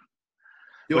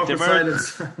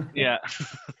 Silence. Yeah.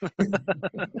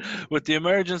 With the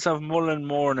emergence of Mullen,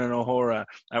 Moran and O'Hora,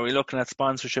 are we looking at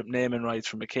sponsorship naming rights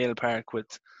for McHale Park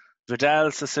with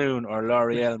Vidal Sassoon or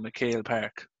L'Oreal McHale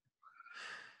Park?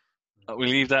 We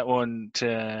leave that one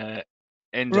to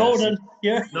Enda. Ronan,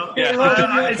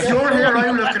 it's your hair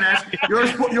I'm looking at.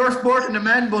 You're sporting a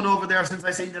man bun over there since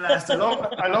I seen the last. I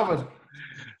love it.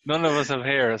 None of us have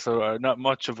hair, so not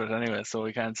much of it anyway, so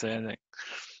we can't say anything.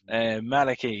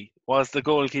 Malachy, was the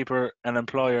goalkeeper an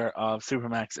employer of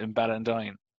Supermax in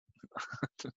Ballantyne?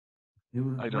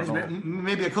 I don't know.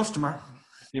 Maybe a customer.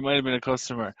 He might have been a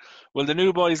customer. Will the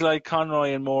new boys like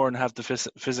Conroy and Moran have the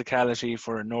physicality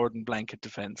for a Northern blanket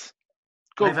defence?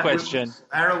 Good question.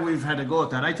 We've had a go at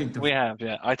that. I think we have,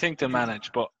 yeah. I think they'll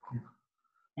manage, but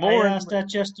Moran. I asked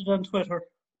that yesterday on Twitter.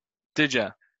 Did you?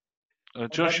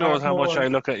 It just shows how much I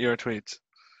look at your tweets.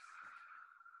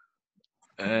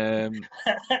 I've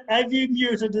been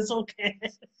muted. It's okay.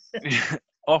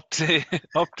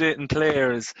 Updating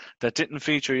players that didn't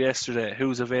feature yesterday.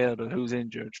 Who's available? Who's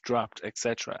injured? Dropped,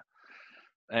 etc.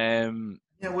 Yeah,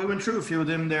 we went through a few of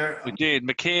them there. We did.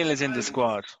 McHale is in the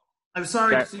squad. I was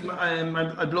sorry to see.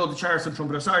 I blow the charts from,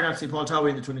 but I'm sorry not to see Paul Towie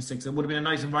in the 26. It would have been a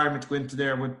nice environment to go into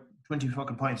there with 20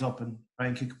 fucking points up and try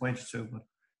and kick a point or two. But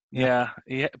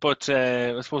but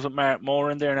I suppose with Mark Moore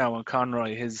in there now and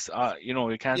Conroy, he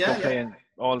can't go playing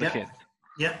all the kids.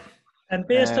 Yeah. And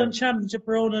based on championship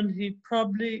Ronan, he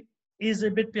probably is a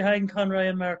bit behind Conroy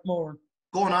and Mark Moore.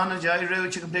 Going on, I agree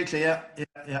with you completely. Yeah.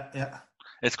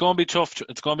 It's going to be tough.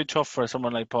 It's going to be tough for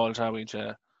someone like Paul Towie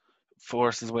to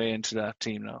force his way into that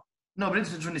team now. No, but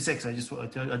into the 26, I just thought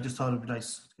it'd be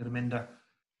nice to get him in there.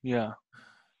 Yeah.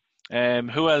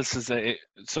 Who else is there?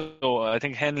 So I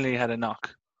think Henley had a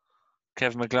knock.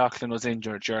 Kevin McLaughlin was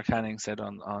injured. Jerk Hanning said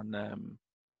on.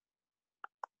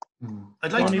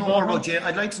 I'd like to know more about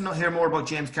I'd like to hear more about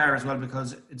James Carr as well,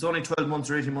 because it's only 12 months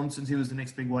or 18 months since he was the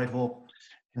next big white hope.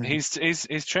 He's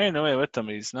training away with them.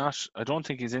 He's not. I don't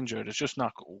think he's injured. It's just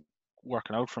not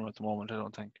working out for him at the moment. I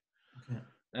don't think.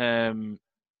 Okay.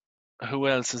 Who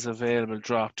else is available?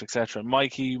 Dropped, etc.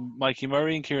 Mikey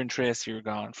Murray and Kieran Tracy are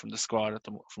gone from the squad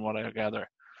from what I gather,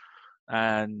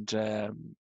 and.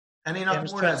 Any not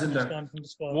more lads in there?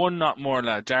 One not more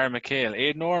lad, Darren McHale.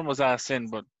 Aidan Oran was asked in,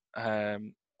 but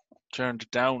turned it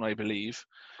down, I believe.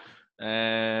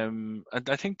 And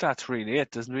I think that's really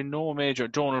it. There's been no major.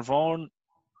 Donald Vaughan,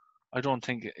 I don't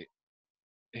think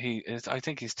he is. I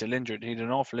think he's still injured. He had an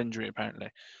awful injury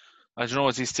apparently. I don't know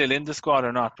is he still in the squad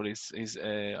or not, but he's.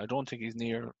 I don't think he's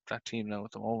near that team now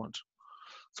at the moment.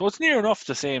 So it's near enough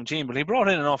the same team, but he brought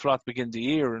in an awful lot to begin the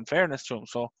year. In fairness to him,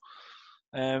 so.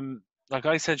 Like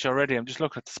I said to you already, I'm just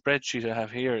looking at the spreadsheet I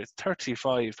have here. It's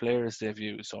 35 players they've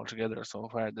used altogether so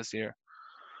far this year,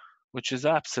 which is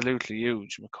absolutely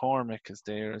huge. McCormick is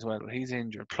there as well. He's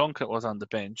injured. Plunkett was on the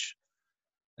bench.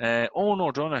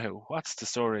 O'Donoghue, what's the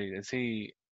story? Is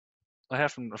he? I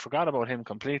forgot about him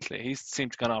completely. He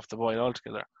seemed to have gone off the boil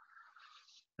altogether.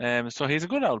 So he's a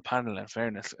good old panel. In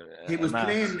fairness, he was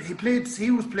playing. He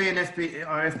was playing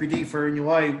FBD for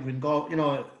UI when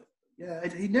Yeah,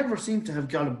 he never seemed to have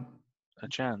got a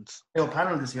chance.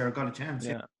 Panel this year got a chance.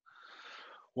 Yeah.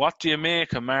 What do you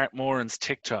make of Mark Moran's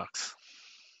TikToks?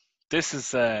 This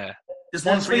is This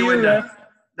one's for you, Enda.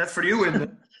 That's for you,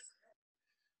 Enda.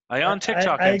 I on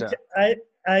TikTok, Enda.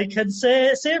 I can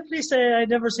safely say I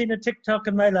never seen a TikTok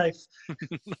in my life.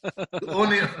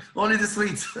 only the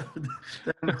sweets.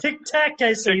 Tic Tac,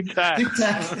 I see. Tic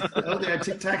Tacs. Oh, there are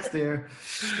Tic Tacs there.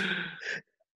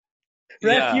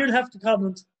 Ref, you'd have to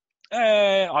comment.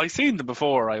 I seen them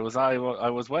before. I was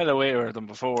well aware of them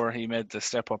before he made the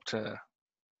step up to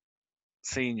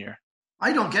senior.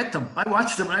 I don't get them. I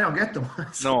watch them and I don't get them.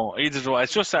 No, either do I.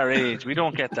 It's just our age. We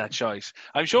don't get that choice.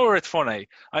 I'm sure it's funny.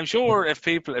 I'm sure if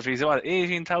he's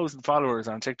 18,000 followers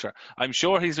on TikTok, I'm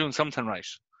sure he's doing something right.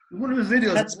 One of his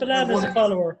videos. That's Banana's a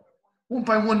follower.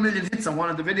 1.1 million hits on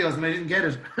one of the videos and I didn't get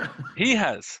it. He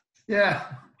has. Yeah.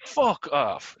 Fuck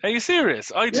off. Are you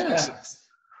serious? I'll Yeah.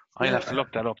 have to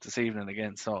look that up this evening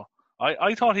again. So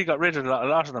I thought he got rid of a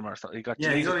lot of them or something.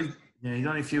 He's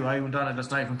only a few. I went on it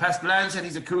last night. When Pascal said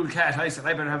he's a cool cat, I said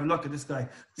I better have a look at this guy.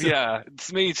 So, yeah,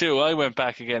 it's me too. I went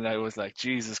back again. I was like,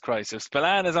 Jesus Christ! If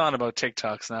Spillane is on about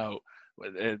TikToks now,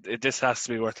 this has to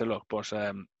be worth a look. But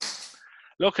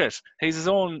look at he's his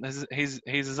own. He's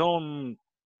his own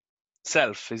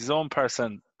self. He's his own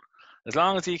person. As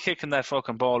long as he's kicking that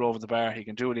fucking ball over the bar, he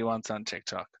can do what he wants on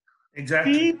TikTok.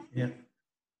 Exactly. Yeah.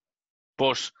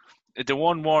 But the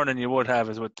one warning you would have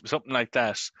is with something like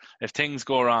that, if things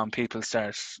go wrong, people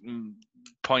start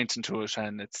pointing to it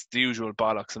and it's the usual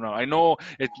bollocks. And all. I know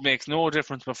it makes no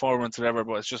difference performance or whatever,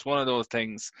 but it's just one of those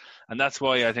things. And that's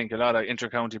why I think a lot of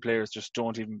inter-county players just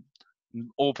don't even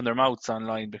open their mouths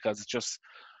online because it just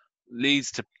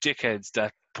leads to dickheads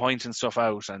that pointing stuff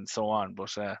out and so on.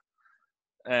 But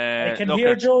I can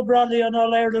hear Joe Bradley on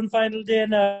All Ireland final day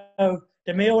now.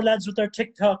 The Mayo lads with their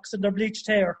TikToks and their bleached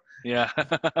hair. Yeah.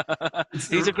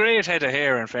 He's a great head of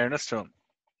hair, in fairness to him.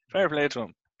 Fair play to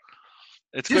him.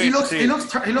 It's great he to see. He looks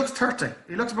 30.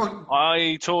 He looks about...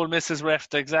 I told Mrs. Ref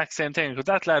the exact same thing, because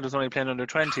that lad was only playing under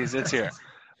 20s this year.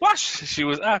 What? She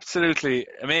was absolutely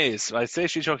amazed. I'd say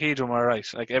she took heed to him all right,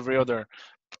 like every other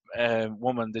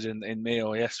woman did in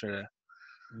Mayo yesterday.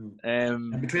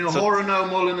 Between O'Hora now,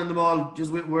 Mullen and them all,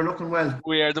 we're looking well.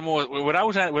 We are the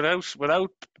most without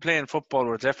playing football.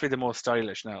 We're definitely the most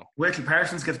stylish now. Wait till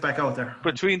Parsons gets back out there.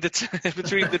 Between the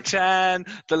tan,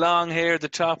 the long hair, the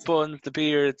top buns, the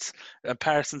beards,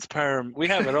 Parsons perm, we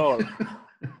have it all.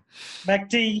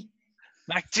 McD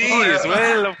as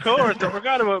well, of course. I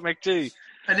forgot about McD.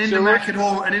 And in the Mac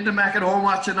at home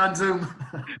watching on Zoom.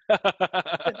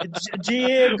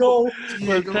 GA go.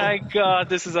 Well, thank God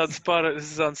this is on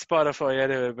Spotify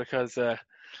anyway, because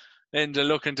Enda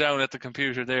looking down at the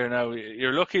computer there now.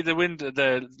 You're lucky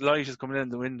the light is coming in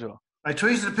the window. I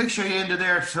tweeted a picture of you Enda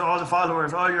there to all the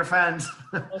followers, all your fans.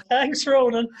 Thanks,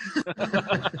 Ronan.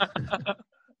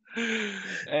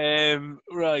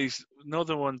 Right.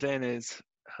 Another one then is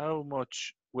how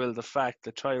much will the fact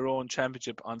that Tyrone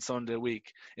Championship on Sunday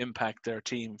week impact their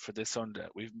team for this Sunday?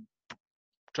 We've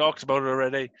talked about it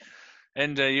already.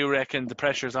 And you reckon the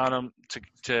pressure's on them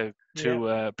to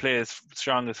play as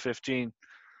strong as 15?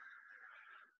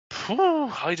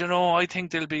 I don't know. I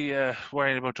think they'll be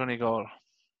worrying about Donegal,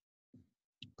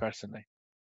 personally.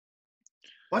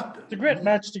 What? It's a great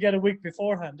match to get a week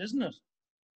beforehand, isn't it?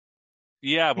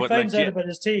 Yeah, but he finds out about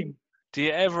his team.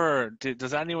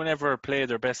 Does anyone ever play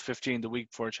their best 15 the week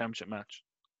before a championship match?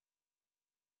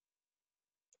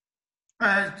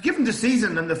 Given the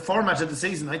season and the format of the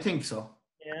season, I think so.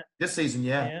 Yeah. This season,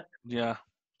 yeah. Yeah.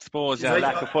 Suppose,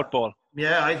 lack of football.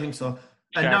 Yeah, I think so.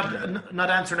 And not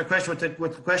answering a question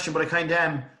with the question, but I kind of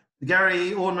am.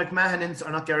 Gary Owen McMahon,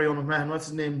 or not Gary Owen McMahon, what's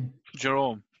his name?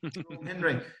 Jerome.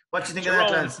 Henry. What do you think of that,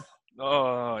 lads?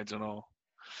 Oh, I don't know.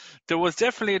 There was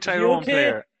definitely a Tyrone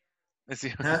player. Is he?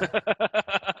 Huh?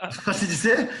 What did you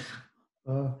say?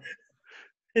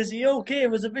 Is he okay?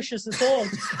 It was a vicious assault.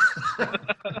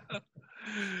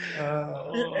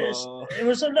 It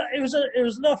was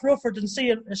a lot rougher than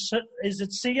seeing. Is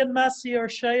it Cian Massey or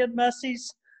Cheyenne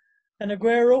Massey's and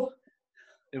Aguero?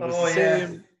 It was the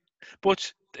same.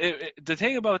 But the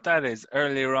thing about that is,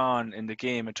 earlier on in the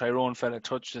game, a Tyrone fella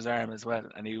touched his arm as well,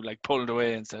 and he pulled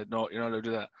away and said, "No, you're not allowed to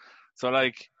do that." So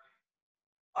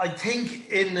I think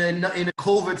in a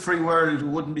COVID-free world, it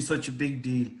wouldn't be such a big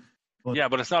deal.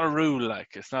 But it's not a rule.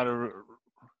 It's not a rule.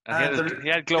 And he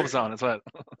had gloves on as well.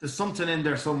 There's something in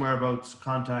there somewhere about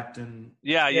contact and...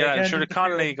 Yeah. I'm sure the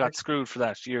Connolly got screwed for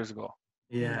that years ago.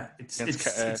 Yeah.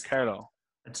 It's Carlo.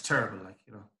 It's terrible,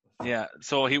 Yeah.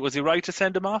 So was he right to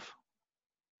send him off?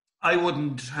 I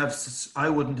wouldn't have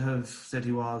said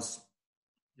he was.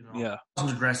 Yeah.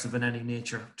 Wasn't aggressive in any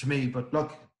nature to me, but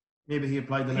look, maybe he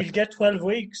applied the... He'll get 12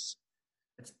 weeks.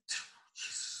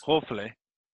 Hopefully.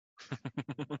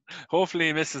 Hopefully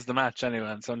he misses the match anyway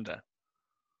on Sunday.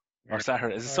 Or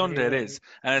Saturday. It's a Or Sunday, he it will. is.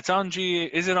 And it's on GA.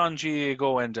 Is it on GA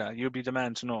Go, Enda? You'll be the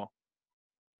man to know.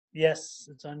 Yes,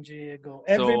 it's on GA Go.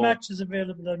 Every So- match is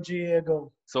available on GA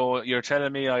Go. So you're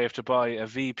telling me I have to buy a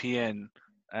VPN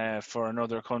for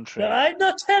another country? No, I'm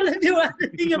not telling you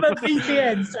anything about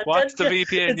VPNs. I'm What's the telling you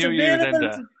VPN it's you use, available.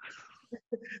 Enda?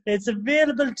 It's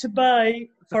available to buy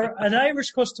for an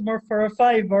Irish customer for a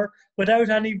 £5 without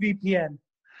any VPN.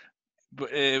 But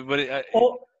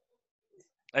Oh,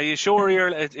 are you sure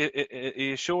are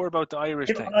you sure about the Irish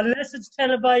thing? unless it's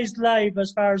televised live,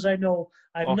 as far as I know.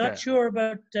 I'm Okay. not sure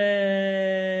about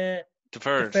the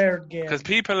Deferred. third game. Because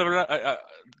people have,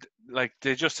 like,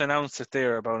 they just announced it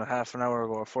there about a half an hour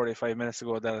ago or 45 minutes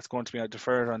ago that it's going to be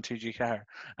deferred on TG Car,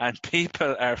 and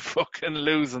people are fucking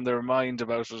losing their mind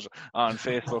about it on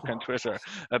Facebook and Twitter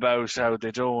about how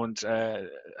they don't,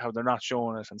 how they're not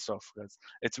showing it and stuff. Because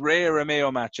it's rare a Mayo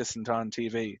match isn't on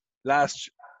TV. Was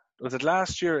it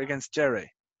last year against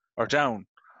Derry or Down?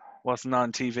 Wasn't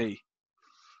on TV,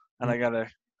 and I got a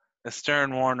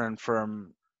stern warning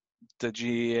from the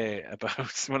GEA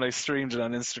about when I streamed it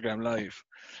on Instagram Live.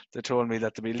 They told me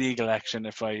that there'll be legal action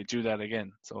if I do that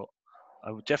again. So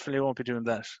I definitely won't be doing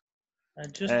that.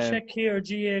 And just check here,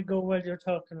 GA Go, while you're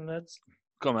talking, lads.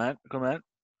 Come on.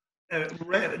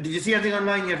 Did you see anything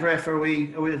online yet, Ref?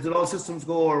 Did all systems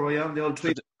go, or were you on the old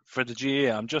tweet? For the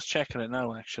GA, I'm just checking it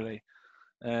now, actually.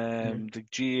 The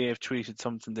GA have tweeted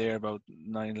something there about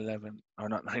 9/11, or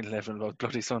not 9/11, about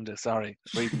Bloody Sunday. Sorry,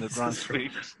 reading the wrong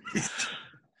tweet.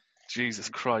 Jesus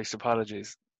Christ,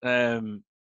 apologies. 9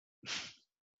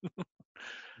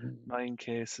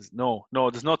 cases. No,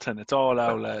 there's nothing. It's all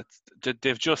out.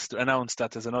 They've just announced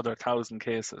that there's another 1,000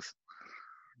 cases.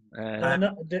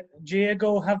 The GA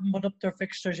Go haven't put up their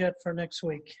fixtures yet for next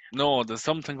week. No, there's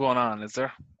something going on, is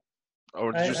there?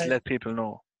 Or just let people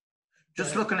know?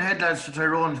 Just looking ahead, lads, for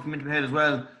Tyrone to come into my head as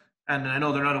well. And I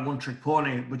know they're not a one-trick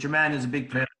pony, but your man is a big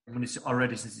player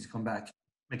already since he's come back.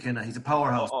 McKenna, he's a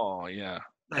powerhouse. Oh, yeah.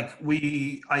 Like,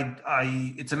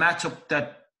 it's a matchup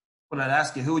that, well, I'd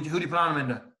ask you, who do you put on him in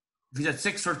there? If he's at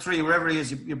 6 or 3, wherever he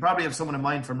is, you probably have someone in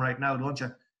mind for him right now, don't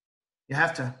you? You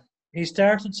have to. He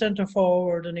started centre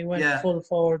forward and he went full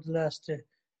forward the last day.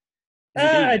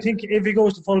 I think if he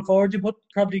goes to full forward, you put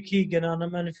probably Keegan on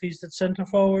him, and if he's at centre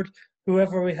forward,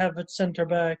 whoever we have at centre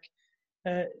back,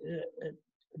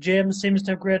 James seems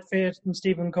to have great faith in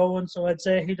Stephen Cohen, so I'd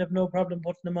say he'd have no problem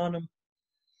putting him on him.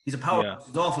 He's a power. Yeah.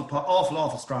 He's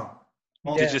awful strong.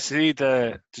 Did you see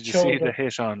the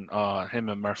hit on him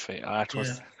and Murphy? I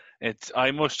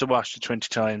must have watched it 20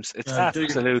 times. It's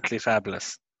absolutely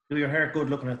fabulous. Do your hair good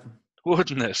looking at them,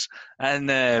 wouldn't it? And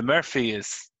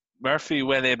Murphy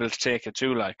well able to take it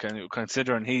too, like, and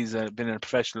considering he's been in a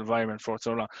professional environment for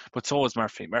so long. But so is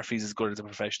Murphy. Murphy's as good as a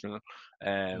professional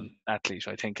athlete,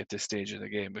 I think, at this stage of the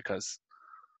game, because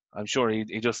I'm sure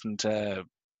he doesn't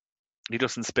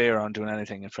spare on doing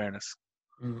anything, in fairness.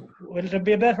 Will there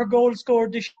be a better goal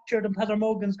scored this year than Peter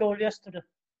Morgan's goal yesterday?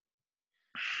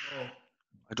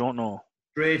 I don't know.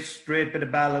 Straight bit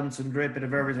of balance and great bit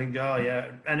of everything. Oh,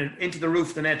 yeah. And into the roof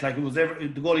of the net, like the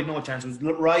goalie had no chance. It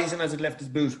was rising as it left his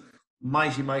boot.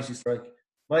 Mighty strike.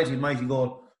 Mighty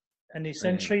goal. And he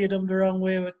sent three of them the wrong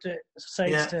way with the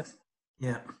side step.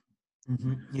 Yeah.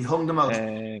 Mm-hmm. He hung them out.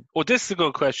 This is a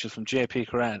good question from JP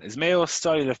Curran. Is Mayo's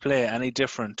style of play any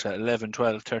different to 11,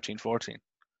 12, 13, 14?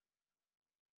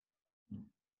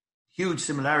 Huge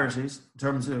similarities in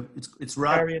terms of it's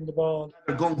carrying the ball.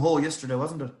 Gung ho yesterday,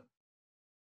 wasn't it?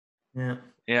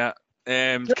 Yeah.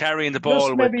 Carrying the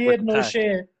ball. Maybe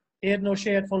Enda and Ronan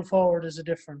at full forward is a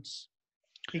difference.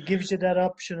 He gives you that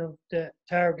option of the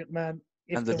target man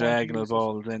and the diagonal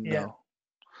ball. Then now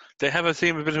they have a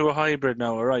bit of a hybrid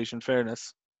now. All right, in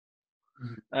fairness,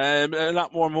 a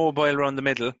lot more mobile around the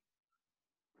middle.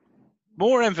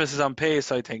 More emphasis on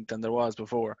pace, I think, than there was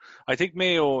before. I think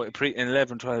Mayo in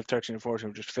 11, 12, 13 and 14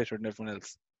 were just fitter than everyone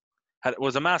else. It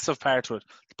was a massive part to it.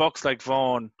 Bucks like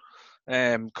Vaughan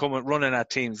coming running at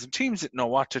teams. Teams didn't know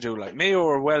what to do. Like Mayo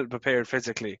were well prepared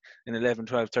physically in 11,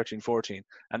 12, 13, 14,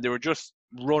 and they were just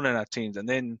running at teams. And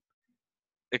then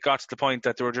it got to the point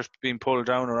that they were just being pulled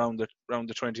down around the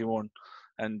 21,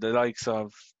 and the likes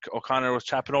of O'Connor was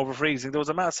chapping over freezing. There was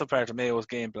a massive part of Mayo's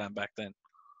game plan back then.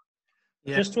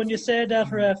 Yeah. Just when you say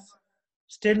that, ref,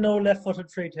 still no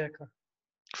left-footed free taker.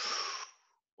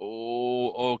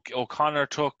 O'Connor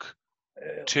took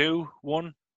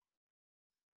 2-1.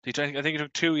 I think he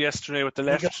took 2 yesterday with the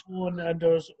left. He got 1, and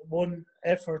there was 1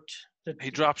 effort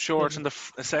He dropped short in the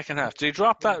second half. Did he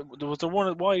drop that? There was the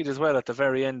one wide as well at the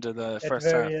very end of the first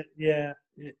half. Yeah,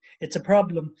 it's a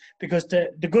problem because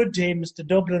the good teams, the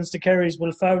Dublins, the Kerrys,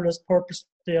 will foul us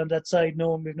purposely on that side,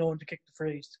 knowing we've no one to kick the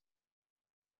frees.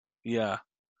 Yeah,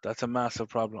 that's a massive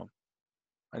problem.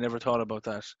 I never thought about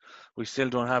that. We still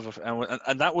don't have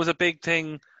and that was a big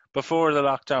thing before the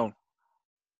lockdown.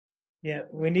 Yeah,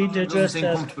 we need to doesn't adjust seem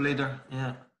that. comfortable either.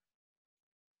 Yeah.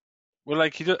 Well,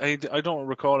 like I don't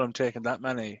recall him taking that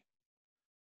many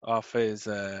off his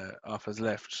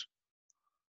left.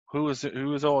 Who was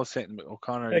always saying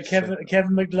O'Connor?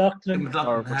 Kevin McLaughlin.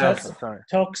 Or McLaughlin, sorry.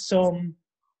 Took some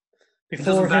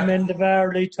before him. Enda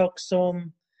Varley took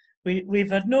some.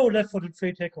 We've had no left-footed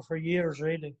free taker for years,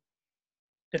 really.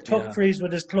 The took frees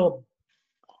with his club.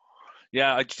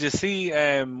 Yeah, did you see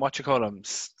what you call him,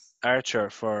 Archer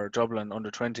for Dublin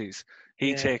under 20s?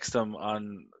 He takes them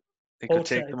on. He could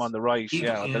take them on the right,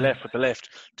 on the left with the left.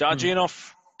 Dodgy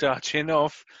enough.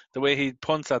 The way he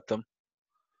punts at them.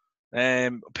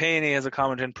 Payne has a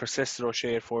comment in persisted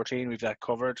O'Shea at 14. We've that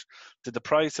covered. Did the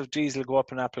price of diesel go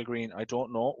up in Applegreen? I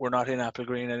don't know. We're not in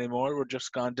Applegreen anymore. We're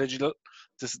just gone digital.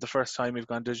 This is the first time we've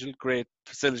gone digital. Great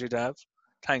facility to have.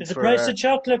 Thanks. Did the price of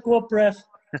chocolate go up, Bref?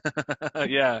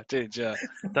 Yeah, it did. Yeah,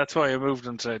 that's why I moved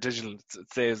into digital. It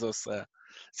saves us,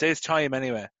 saves time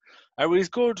anyway. Are we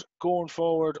good going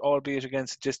forward, albeit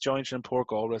against a disjointed and poor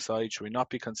Galway side? Should we not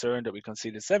be concerned that we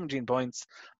conceded 17 points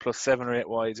plus 7 or 8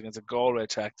 wides against a Galway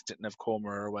attack that didn't have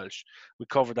Comer or Welsh? We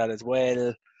covered that as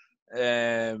well.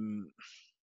 I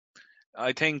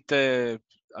think a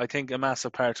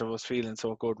massive part of us feeling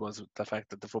so good was the fact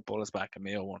that the football is back in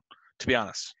Mayo won, to be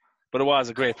honest. But it was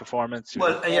a great performance.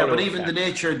 Well, yeah, but even the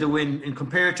nature of the win, and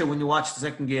compared to when you watch the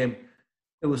second game,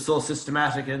 it was so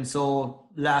systematic and so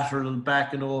lateral,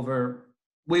 back and over.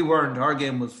 We weren't. Our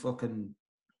game was fucking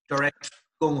direct,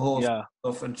 gung-ho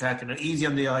stuff and attacking and easy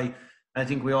on the eye. I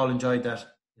think we all enjoyed that,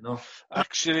 you know.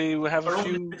 Actually, we have a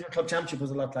few... Club Championship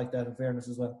was a lot like that, in fairness,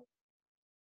 as well.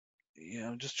 Yeah,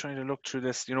 I'm just trying to look through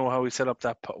this. You know how we set up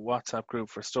that WhatsApp group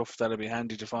for stuff that'll be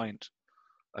handy to find?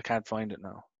 I can't find it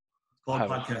now. It's called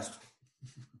podcast.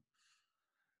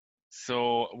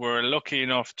 So we're lucky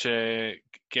enough to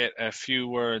get a few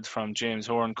words from James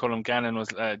Horan. Colm Gannon was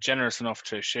generous enough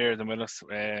to share them with us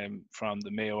from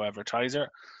the Mayo Advertiser.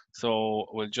 So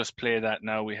we'll just play that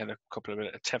now. We had a couple of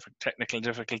technical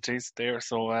difficulties there,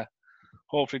 so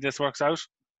hopefully this works out.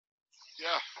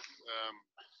 Yeah,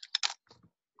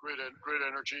 great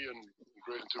energy and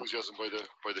great enthusiasm by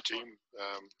the team.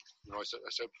 You know, I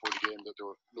said before the game that they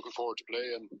were looking forward to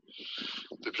play, and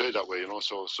they played that way. You know,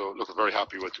 so look, we're very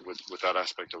happy with that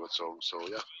aspect of it. So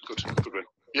yeah, good win.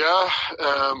 Yeah,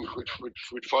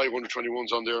 we'd 5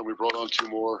 under-21s on there, and we brought on 2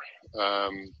 more.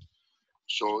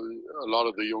 So a lot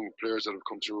of the young players that have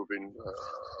come through have been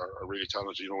are really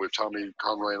talented. You know, we have Tommy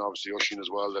Conroy and obviously Oisín as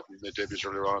well that made debuts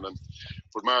earlier on.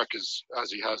 But Mark is, as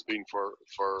he has been for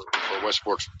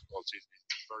Westport all season,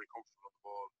 he's very comfortable on the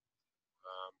ball.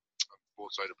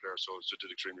 Both sided players, so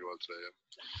did extremely well today.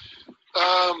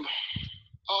 Yeah.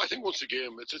 I think once the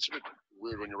game, it's a bit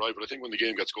weird when you're right, but I think when the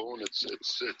game gets going, it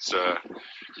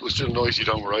was still noisy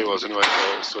down where I was anyway.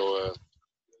 So it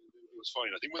was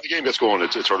fine. I think when the game gets going,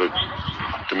 it sort of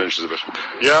diminishes a bit.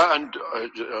 Yeah, and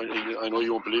I know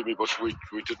you won't believe me, but we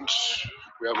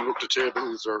haven't looked at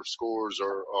tables or scores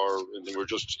or anything. We're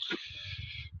just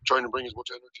trying to bring as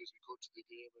much energy as we could to the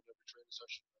game in every training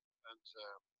session and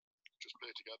just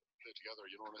play together.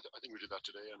 You know, and I think we did that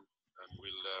today, and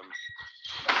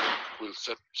we'll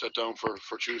set down for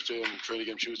Tuesday and train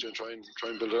again Tuesday and try and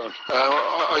build it on.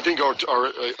 I think our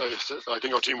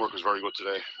teamwork was very good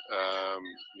today.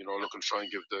 You know, looking to try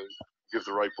and give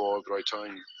the right ball at the right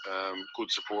time. Good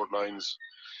support lines.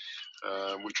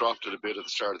 We dropped it a bit at the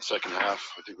start of the second half.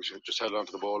 I think we should just held on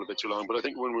to the ball a bit too long. But I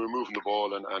think when we were moving the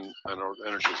ball and our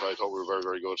energy inside, I thought we were very,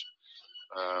 very good.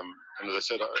 And as I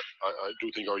said, I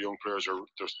do think our young players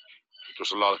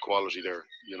there's a lot of quality there.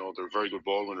 You know, they're very good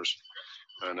ball winners,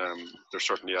 and they're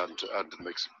certainly adding to the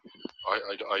mix.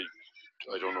 I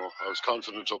don't know. I was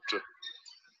confident up to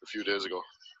a few days ago.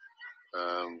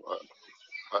 I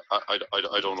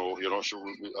don't know. You know, sure.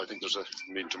 I think there's a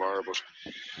meeting tomorrow, but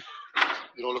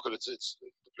you know, look at it. It's the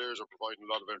players are providing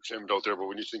a lot of entertainment out there, but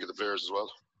we need to think of the players as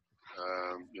well.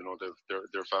 You know,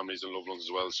 their families and loved ones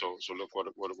as well. So look,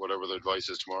 whatever the advice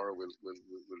is tomorrow, we'll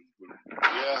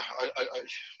yeah.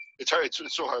 It's hard.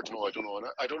 It's so hard to know. I don't know, and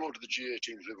I don't know. Do the GA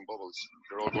teams live in bubbles?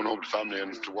 They're all going home to family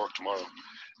and to work tomorrow.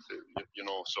 You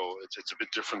know, so it's a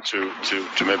bit different to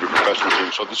maybe professional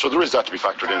teams. So there is that to be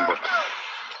factored in, but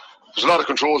there's a lot of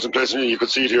controls in place, and you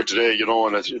could see it here today. You know,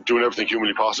 and it's doing everything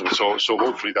humanly possible. So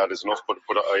hopefully that is enough. But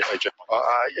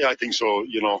Yeah, I think so.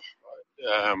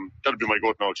 That'll be my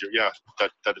vote now. Yeah,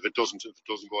 that if it doesn't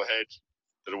go ahead,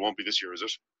 that it won't be this year, is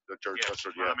it? I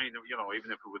mean,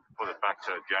 even if we would put it back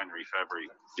to January, February,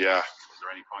 yeah. Is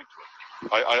there any point to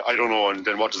it? I don't know. And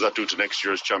then what does that do to next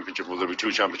year's championship? Will there be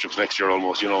 2 championships next year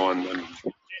almost? And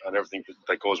everything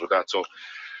that goes with that. So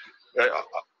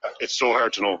it's so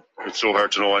hard to know. It's so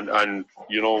hard to know. And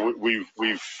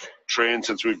we've trained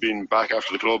since we've been back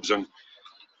after the clubs, and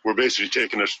we're basically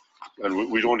taking it. And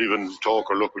we don't even talk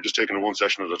or look. We're just taking it one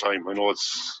session at a time. I know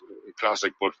it's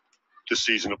classic, but this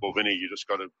season above any, you just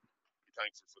got to be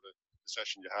thankful for the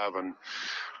session you have and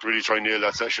really try and nail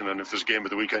that session. And if there's a game of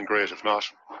the weekend, great. If not,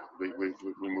 we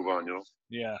move on.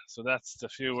 Yeah. So that's the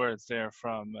few words there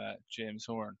from James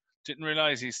Horn. Didn't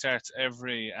realise he starts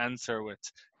every answer with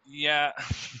 "yeah."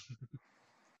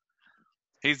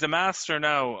 He's the master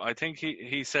now. I think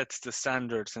he sets the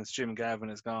standard since Jim Gavin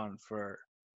is gone for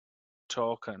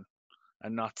talking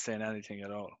and not saying anything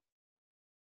at all.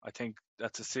 I think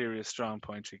that's a serious strong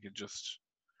point. He could just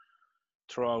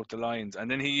throw out the lines, and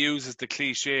then he uses the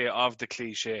cliche of the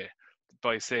cliche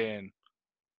by saying,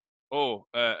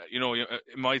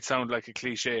 it might sound like a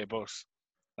cliche, but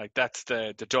like that's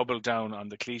the double down on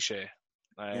the cliche.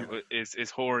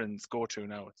 Is Horan's go-to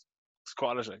now? It's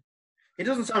quality. He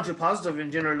doesn't sound too positive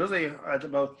in general, does he?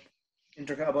 About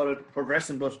it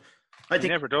progressing, but I think he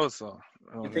never does. So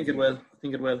I think it will.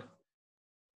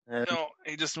 No,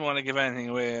 he doesn't want to give anything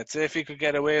away. I'd say if he could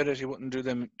get away with it, he wouldn't do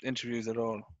them interviews at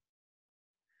all.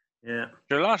 Yeah,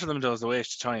 a lot of them does a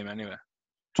waste of time anyway.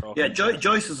 Yeah,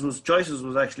 Joyce's was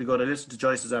actually good. I listened to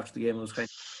Joyce's after the game. It was kind.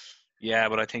 Yeah,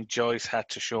 but I think Joyce had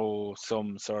to show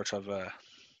some sort of a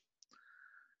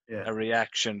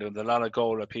reaction. There was a lot of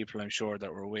Galway people, I'm sure,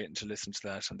 that were waiting to listen to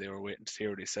that, and they were waiting to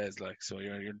hear what he says. Like, so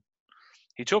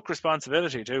he took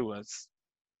responsibility too.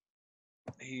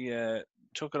 He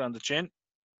took it on the chin,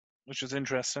 which was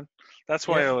interesting. That's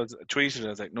why I was tweeted. I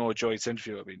was like, "No Joyce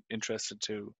interview. I'd be interested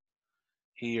to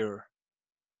hear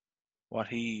what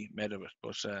he made of it."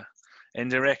 But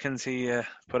Enda reckons he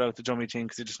put out the dummy team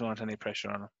because he doesn't want any pressure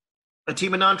on him. A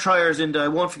team of non-triers, Enda. I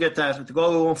won't forget that. The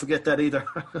Galway won't forget that either.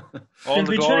 They'll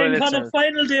be trying Connacht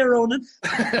final day, Ronan.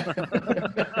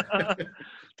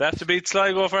 They have to beat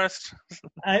Sligo first.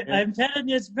 I'm telling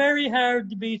you, it's very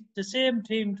hard to beat the same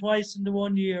team twice in the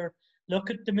 1 year. Look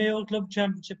at the Mayo Club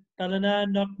Championship.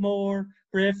 Ballinan, Knockmore,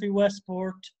 Braefy,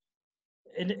 Westport.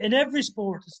 In every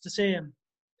sport, it's the same.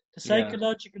 The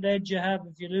psychological edge you have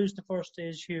if you lose the first day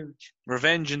is huge.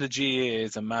 Revenge in the GA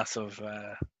is a massive...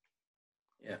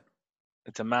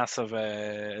 It's a massive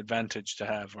advantage to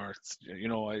have, or it's,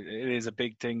 it is a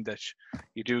big thing that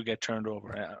you do get turned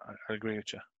over. I agree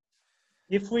with you.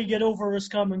 If we get over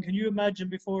Roscommon, can you imagine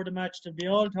before the match they'll be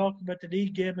all talking about the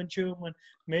league game in June when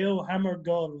Mayo hammered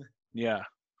Galway? Yeah,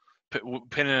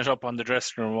 pinning it up on the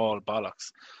dressing room wall,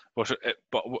 bollocks. But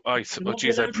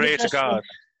geez, I pray to God.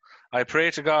 I pray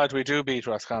to God we do beat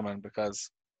Roscommon, because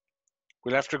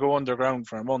we'll have to go underground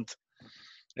for a month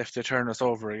if they turn us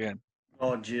over again.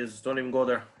 Oh, jeez, don't even go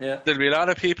there. Yeah. There'll be a lot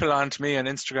of people on to me on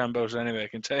Instagram about it anyway, I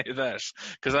can tell you that.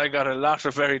 Because I got a lot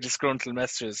of very disgruntled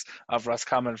messages of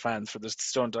Roscommon fans for the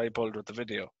stunt I pulled with the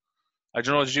video. I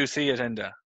don't know, did you see it,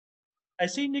 Enda? I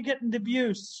seen you getting the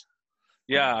views.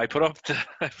 Yeah, I put up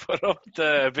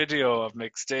the video of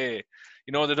McStay.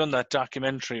 They done that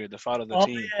documentary, they follow the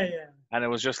team. Yeah. And it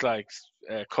was just like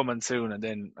coming soon, and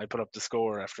then I put up the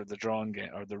score after the drawn game,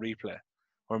 or the replay,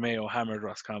 where Mayo hammered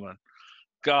Roscommon.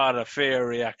 Got a fair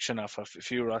reaction off a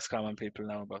few Roscommon people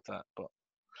now about that, but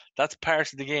that's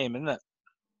part of the game, isn't it?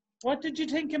 What did you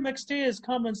think of McStay's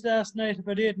comments last night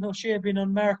about Aidan O'Shea being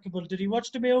unmarkable? Did he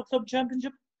watch the Mayo Club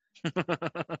Championship?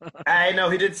 I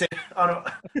know he did say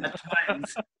at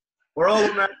times. We're all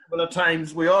unmarkable at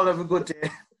times. We all have a good day.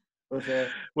 But,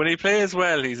 when he plays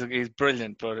well, he's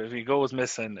brilliant. But if he goes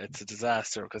missing, it's a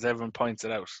disaster because everyone points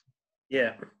it out.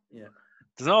 Yeah.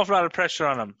 There's an awful lot of pressure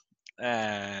on him.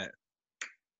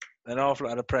 An awful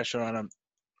lot of pressure on him.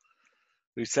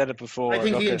 We've said it before. I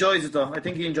think he enjoys it, though. I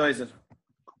think he enjoys it.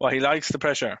 Well, he likes the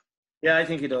pressure. Yeah, I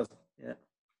think he does. Yeah.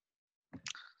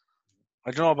 I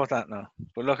don't know about that now,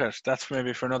 but that's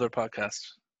maybe for another podcast.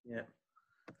 Yeah.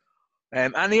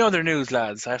 Any other news,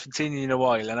 lads? I haven't seen you in a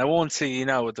while, and I won't see you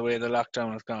now with the way the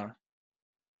lockdown has gone.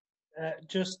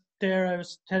 Just there, I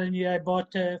was telling you, I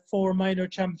bought 4 minor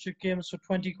championship games for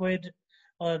 20 quid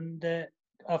off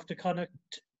the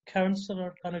Connacht Council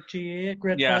or Connacht GA.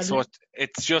 Great value. So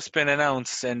it's just been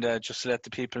announced, and just to let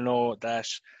the people know that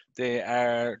they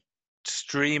are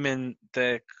streaming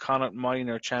the Connacht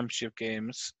minor championship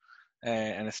games,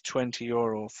 and it's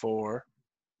 €20 for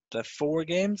the 4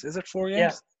 games. Is it 4 games?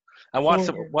 Yeah. And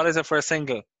what is it for a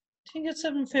single? think it's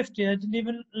 750. I didn't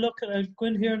even look at it. I'll go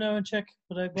in here now and check,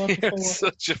 but I bought the You're 4.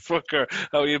 such a fucker.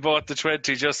 How you bought the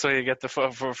 20 just so you get the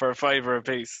for a fiver a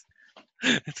piece.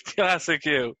 It's classic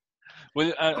you.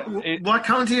 Well, What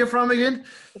county are you from again?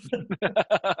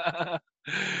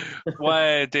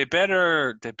 Well, they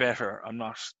better. I'm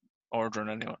not ordering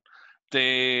anyone.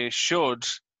 They should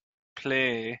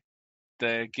play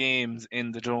the games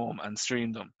in the dome and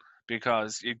stream them,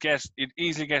 because you'd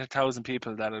easily get 1,000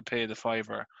 people that'll pay the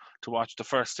fiver to watch the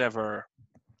first ever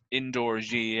indoor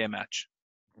GAA match.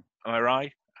 Am I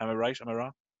right? Am I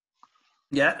wrong?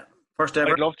 Yeah, first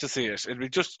ever. I'd love to see it. It'd be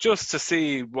just to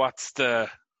see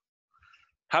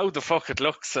how the fuck it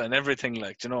looks and everything,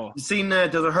 like, you know. You've seen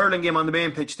there's a hurling game on the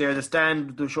main pitch there. The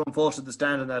stand, they're showing photos of the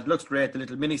stand, and that looks great. The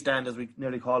little mini stand, as we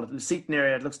nearly call it, the seating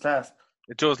area, it looks class.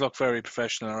 It does look very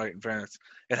professional, right? In fairness,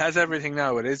 it has everything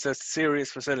now. It is a serious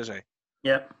facility.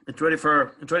 Yeah, it's ready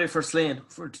for Slane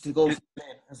to go.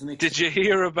 Did you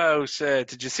hear about?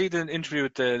 Did you see the interview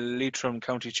with the Leitrim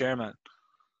County Chairman?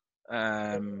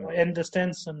 Enda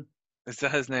Stenson. Is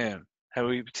that his name?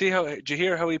 Did you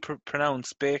hear how he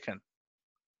pronounced bacon?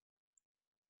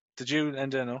 Did you,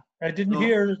 Enda, know? I didn't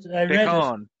hear it. I read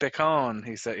it. Bacon,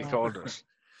 he said. He called it.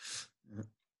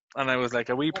 And I was like,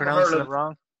 are we pronouncing it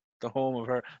wrong? The home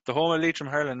of Leitrim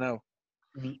hurling now.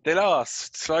 Mm-hmm. They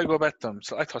lost. Sligo bet them.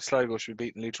 So I thought Sligo should be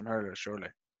beating Leitrim hurlers, surely.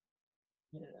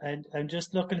 I'm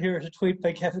just looking here at a tweet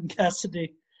by Kevin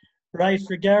Cassidy. Right,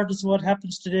 regardless of what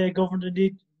happens today, government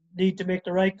need to make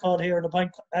the right call here and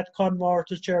appoint at Conmore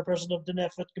as chairperson of the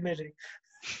NEFIT committee.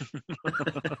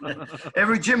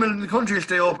 Every gym in the country will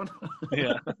stay open.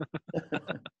 Yeah.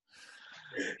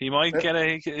 He might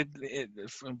get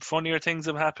funnier things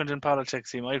have happened in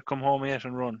politics. He might come home yet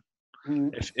and run.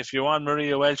 Mm. If you want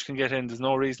Maria Welch can get in, there's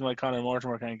no reason why Conor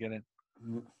Mortimer can't get in.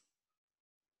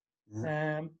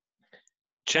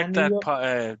 Check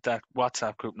that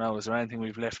WhatsApp group now. Is there anything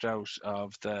we've left out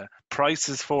of the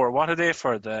prices for? What are they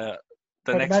for the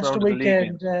next round of the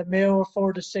weekend? league? Mayo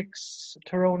 4-6,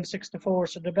 Tyrone 6-4.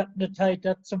 So they're betting the tight.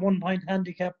 That's a 1 point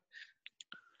handicap.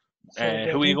 So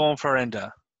who are you going for, Enda?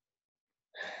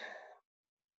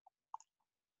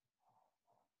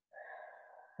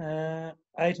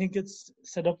 I think it's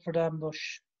set up for the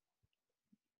ambush.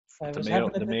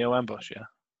 The Mayo ambush, yeah.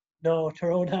 No,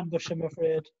 Tyrone ambush, I'm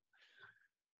afraid.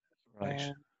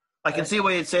 Right. I can see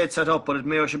why you'd say it's set up, but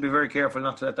Mayo should be very careful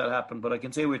not to let that happen. But I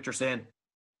can see what you're saying.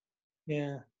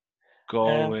 Yeah.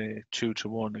 Galway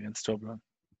 2-1 against Dublin.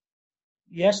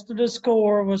 Yesterday's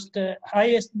score was the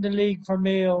highest in the league for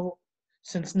Mayo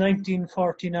since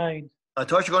 1949. I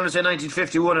thought you were going to say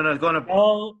 1951, and I was going to.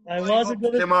 Oh, I wasn't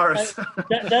going to. Morris.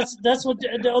 That's what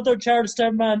the other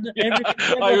Charlestown man.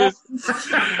 I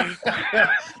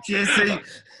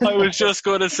was just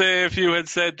going to say, if you had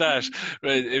said that,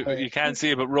 you can't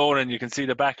see it, but Ronan, you can see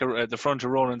the back of the front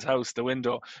of Ronan's house, the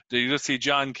window. Do you just see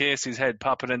John Casey's head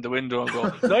popping in the window and go,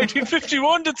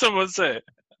 1951? Did someone say?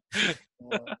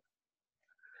 Yeah.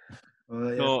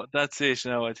 No, that's it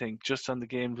now, I think. Just on the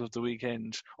games of the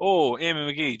weekend. Oh, Eamon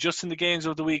McGee, just in the games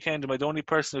of the weekend, am I the only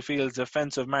person who feels the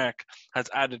offensive mark has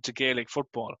added to Gaelic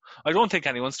football? I don't think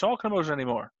anyone's talking about it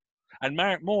anymore. And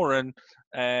Mark Moran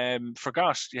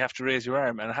forgot you have to raise your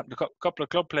arm, and it happened to a couple of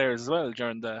club players as well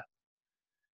during the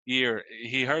year.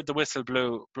 He heard the whistle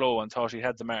blow and thought he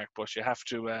had the mark, but you have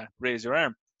to raise your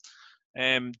arm.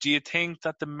 Do you think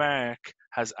that the mark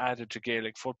has added to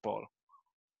Gaelic football?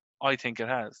 I think it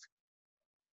has.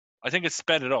 I think it's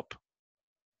sped it up.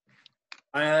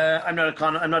 I'm not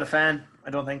a fan. I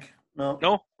don't think.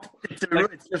 No. It's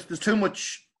just there's too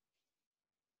much.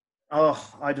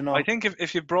 Oh, I don't know. I think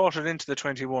if you brought it into the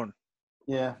 21,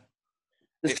 yeah,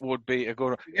 it would be a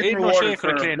good. Aidan O'Shea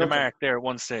could have claimed a mark there at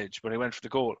one stage, but he went for the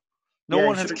goal. No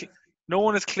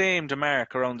one has claimed a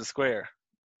mark around the square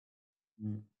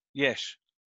yet.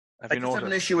 I just have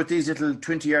an issue with these little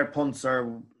 20-yard punts,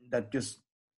 that just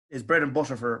is bread and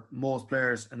butter for most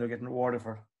players, and they're getting rewarded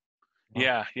for it.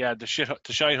 Yeah. The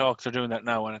Shitehawks are doing that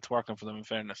now, and it's working for them, in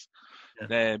fairness.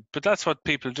 Yeah. But that's what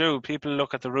people do. People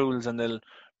look at the rules and they'll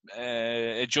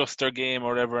adjust their game or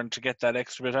whatever, and to get that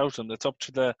extra bit out of them. It's up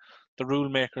to the rule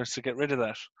makers to get rid of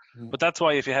that. But that's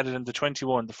why if you had it in the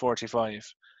 21, the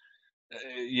 45,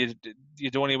 the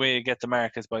only way you get the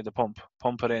mark is by the pump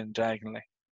it in diagonally.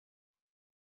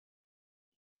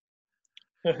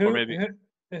 So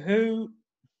who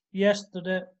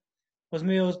yesterday was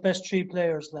Mayo's best 3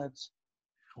 players, lads?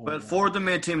 Well, 4 of them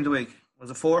made team of the week.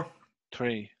 Was it 4?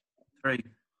 3.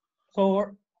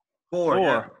 4.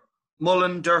 Yeah.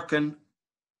 Mullen, Durkin,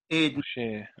 Aidan,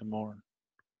 O'Shea, and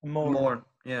Moran.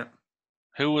 Yeah.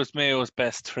 Who was Mayo's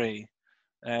best 3?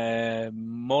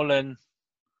 Mullen,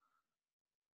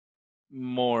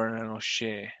 Moran and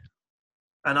O'Shea.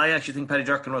 And I actually think Paddy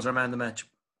Durcan was our man of the match.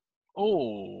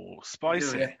 Oh,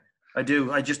 spicy. I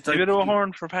do. I just a bit of a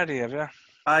horn for Paddy, have you?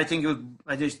 I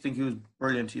just think he was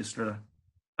brilliant yesterday.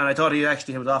 And I thought he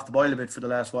was off the boil a bit for the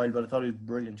last while, but I thought he was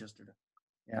brilliant yesterday.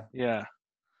 Yeah. Yeah.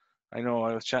 I know.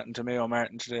 I was chatting to Mayo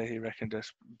Martin today. He reckoned that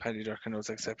Paddy Durcan was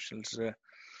exceptional today.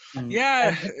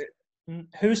 Yeah.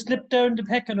 Who slipped down the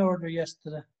pecking order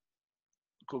yesterday?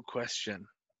 Good question,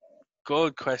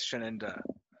 Enda.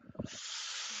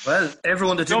 Well,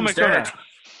 everyone that didn't start.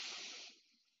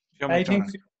 I think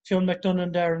Fionn McDonough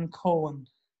and Darren Cohen.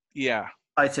 Yeah.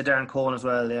 I'd say Darren Cohen as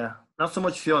well, yeah. Not so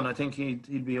much Fionn. I think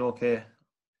he'd be okay.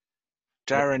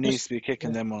 Darren needs to be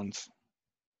kicking them ones.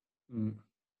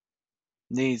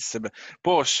 Needs to be.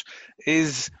 But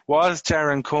was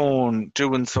Darren Cohen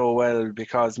doing so well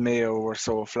because Mayo were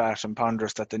so flat and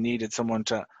ponderous that they needed someone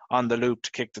to on the loop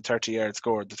to kick the 30-yard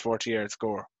score, the 40-yard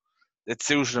score? It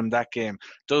suited him that game.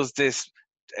 Does this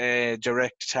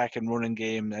direct attack and running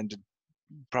game and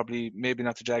probably maybe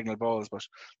not the diagonal balls, but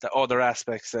the other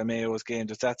aspects of Mayo's game,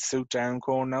 does that suit Darren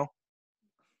Cohen now?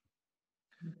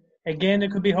 Again,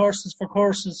 it could be horses for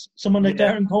courses. Someone like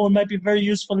Darren Cohen might be very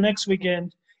useful next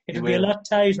weekend. It'll be a lot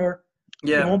tighter.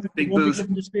 Yeah, he won't be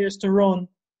given the space to run.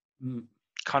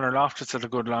 Connor Loftus had a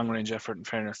good long-range effort, in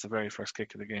fairness, the very first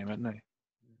kick of the game, hadn't he?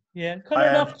 Yeah,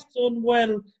 Connor Loftus done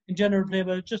well in general play,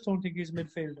 but I just don't think he's a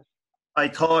midfielder. I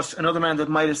thought another man that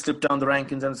might have slipped down the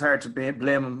rankings, and it's hard to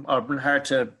blame him, or hard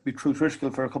to be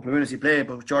critical for a couple of minutes he played,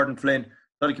 but Jordan Flynn,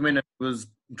 thought he came in and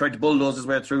tried to bulldoze his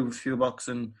way through a few bucks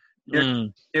and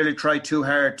nearly tried too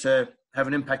hard to have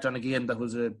an impact on a game that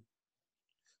was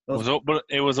but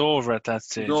it was over at that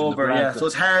stage. It was over, yeah. So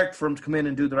it's hard for him to come in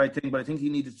and do the right thing, but I think he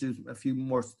needed to do a few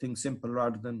more things simple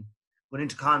rather than going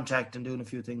into contact and doing a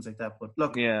few things like that. But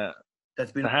look,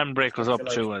 that's been the handbrake was up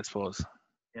too, I suppose.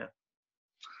 Yeah.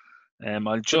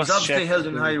 I'll just he's obviously held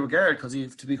in high regard because he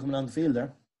has to be coming on the field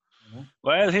there.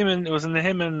 Well, it was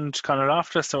him and Conor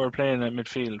Loftus that were playing at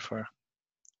midfield for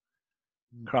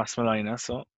Crossmolina,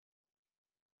 so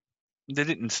they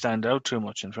didn't stand out too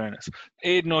much, in fairness.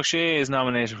 Aidan O'Shea is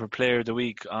nominated for Player of the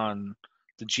Week on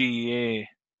the GEA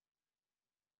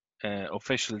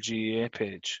official GEA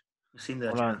page. You've seen that,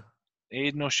 Hold on.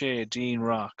 Aidan O'Shea, Dean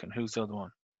Rock, and who's the other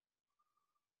one?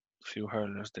 A few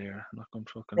hurlers there. I'm not going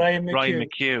to fucking Ryan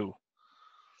McHugh.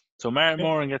 So Martin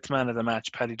Moran gets man of the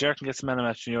match, Paddy Durcan gets man of the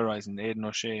match in your eyes, and Aidan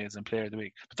O'Shea is in Player of the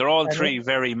Week. But they're all three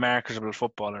very marketable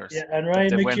footballers. Yeah, and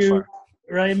Ryan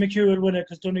McHugh will win it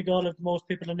because Donegal have the most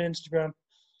people on Instagram.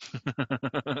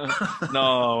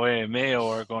 No way, Mayo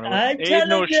are going to win. I'm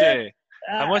Aidan O'Shea.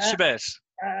 How much you bet?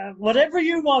 Whatever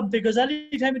you want, because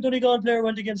any time a Donegal player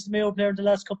went against the Mayo player in the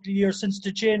last couple of years, since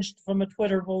they changed from a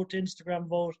Twitter vote to Instagram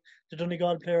vote, the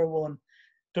Donegal player won.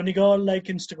 Donegal like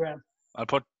Instagram. I'll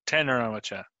put tenner on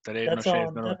with you. That's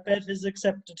all. That bet is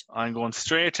accepted. I'm going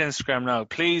straight to Instagram now.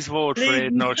 Please vote for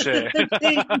Aidan O'Shea.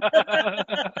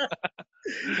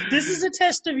 This is a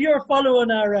test of your following,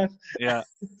 RF. Yeah.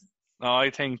 No, I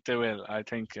think they will. I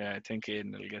think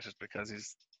Aidan will get it because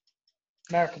he's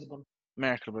marketable.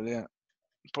 Marketable, yeah.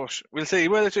 But we'll see.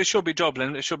 Well, it should be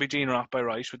Dublin. It should be Dean Rock by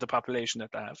right with the population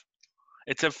that they have.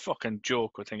 It's a fucking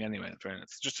joke thing anyway, in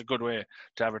fairness. It's just a good way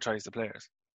to advertise the players.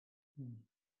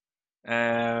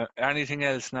 Anything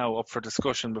else now up for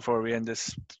discussion before we end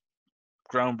this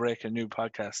groundbreaking new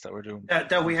podcast that we're doing?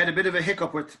 That we had a bit of a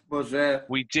hiccup with was...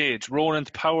 we did.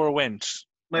 Ronan's power went.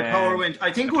 My power went.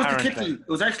 I think it was the Kittle. It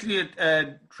was actually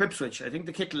a trip switch. I think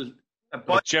the Kittle...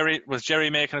 Was Jerry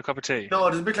making a cup of tea? No,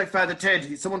 it was a bit like Father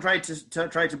Ted. Someone tried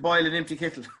to boil an empty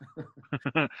kettle.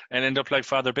 And end up like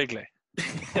Father Bigley.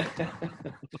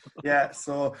 Yeah,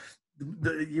 so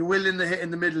you will in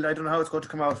the middle. I don't know how it's going to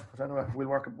come out. But anyway, we'll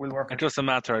work it. It doesn't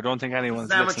matter. I don't think anyone's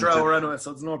listening. It's amateur hour anyway,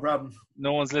 so it's no problem.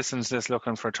 No one's listening to this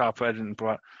looking for top editing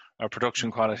or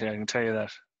production quality. I can tell you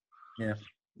that.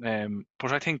 Yeah.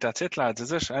 But I think that's it, lads.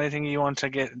 Is it? Anything you want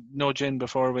to nudge in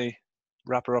before we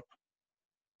wrap her up?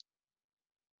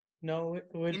 No,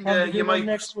 we'll probably do one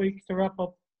next week to wrap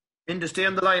up. Inda, stay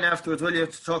on the line afterwards, will you,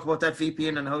 to talk about that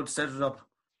VPN and how to set it up?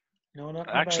 No, not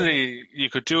actually. You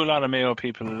could do a lot of Mayo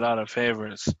people a lot of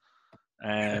favours.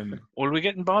 Will we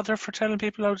get bothered for telling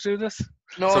people how to do this?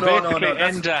 No.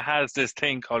 Enda has this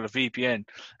thing called a VPN,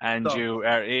 and you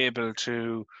are able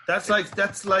to. That's like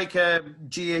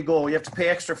GA Go. You have to pay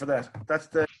extra for that. That's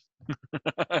the.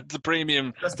 The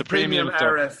premium. That's the premium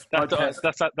RF.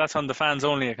 That's on the fans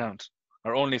only account.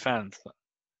 Or OnlyFans.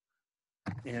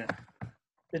 Yeah.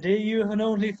 The day you have an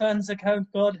OnlyFans account,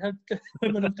 God help the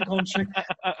women of the country.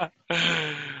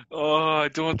 I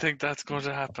don't think that's going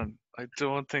to happen.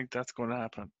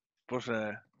 But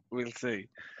we'll see.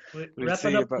 We'll Wrap see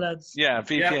it up, about, lads. yeah,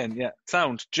 VPN, yeah.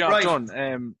 Sound. Job Right.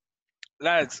 done.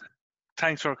 Lads,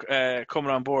 thanks for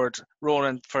coming on board.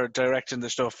 Ronan for directing the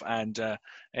stuff, and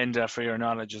Enda for your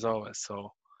knowledge as always.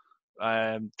 So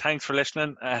thanks for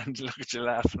listening, and look at you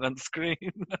laughing on the screen.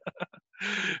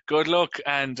 Good luck,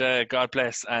 and God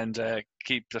bless, and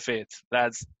keep the faith,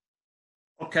 lads.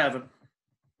 Oh, Kevin.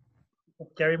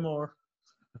 Gary Moore.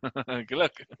 Good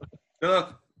luck. Good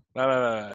luck. Bye.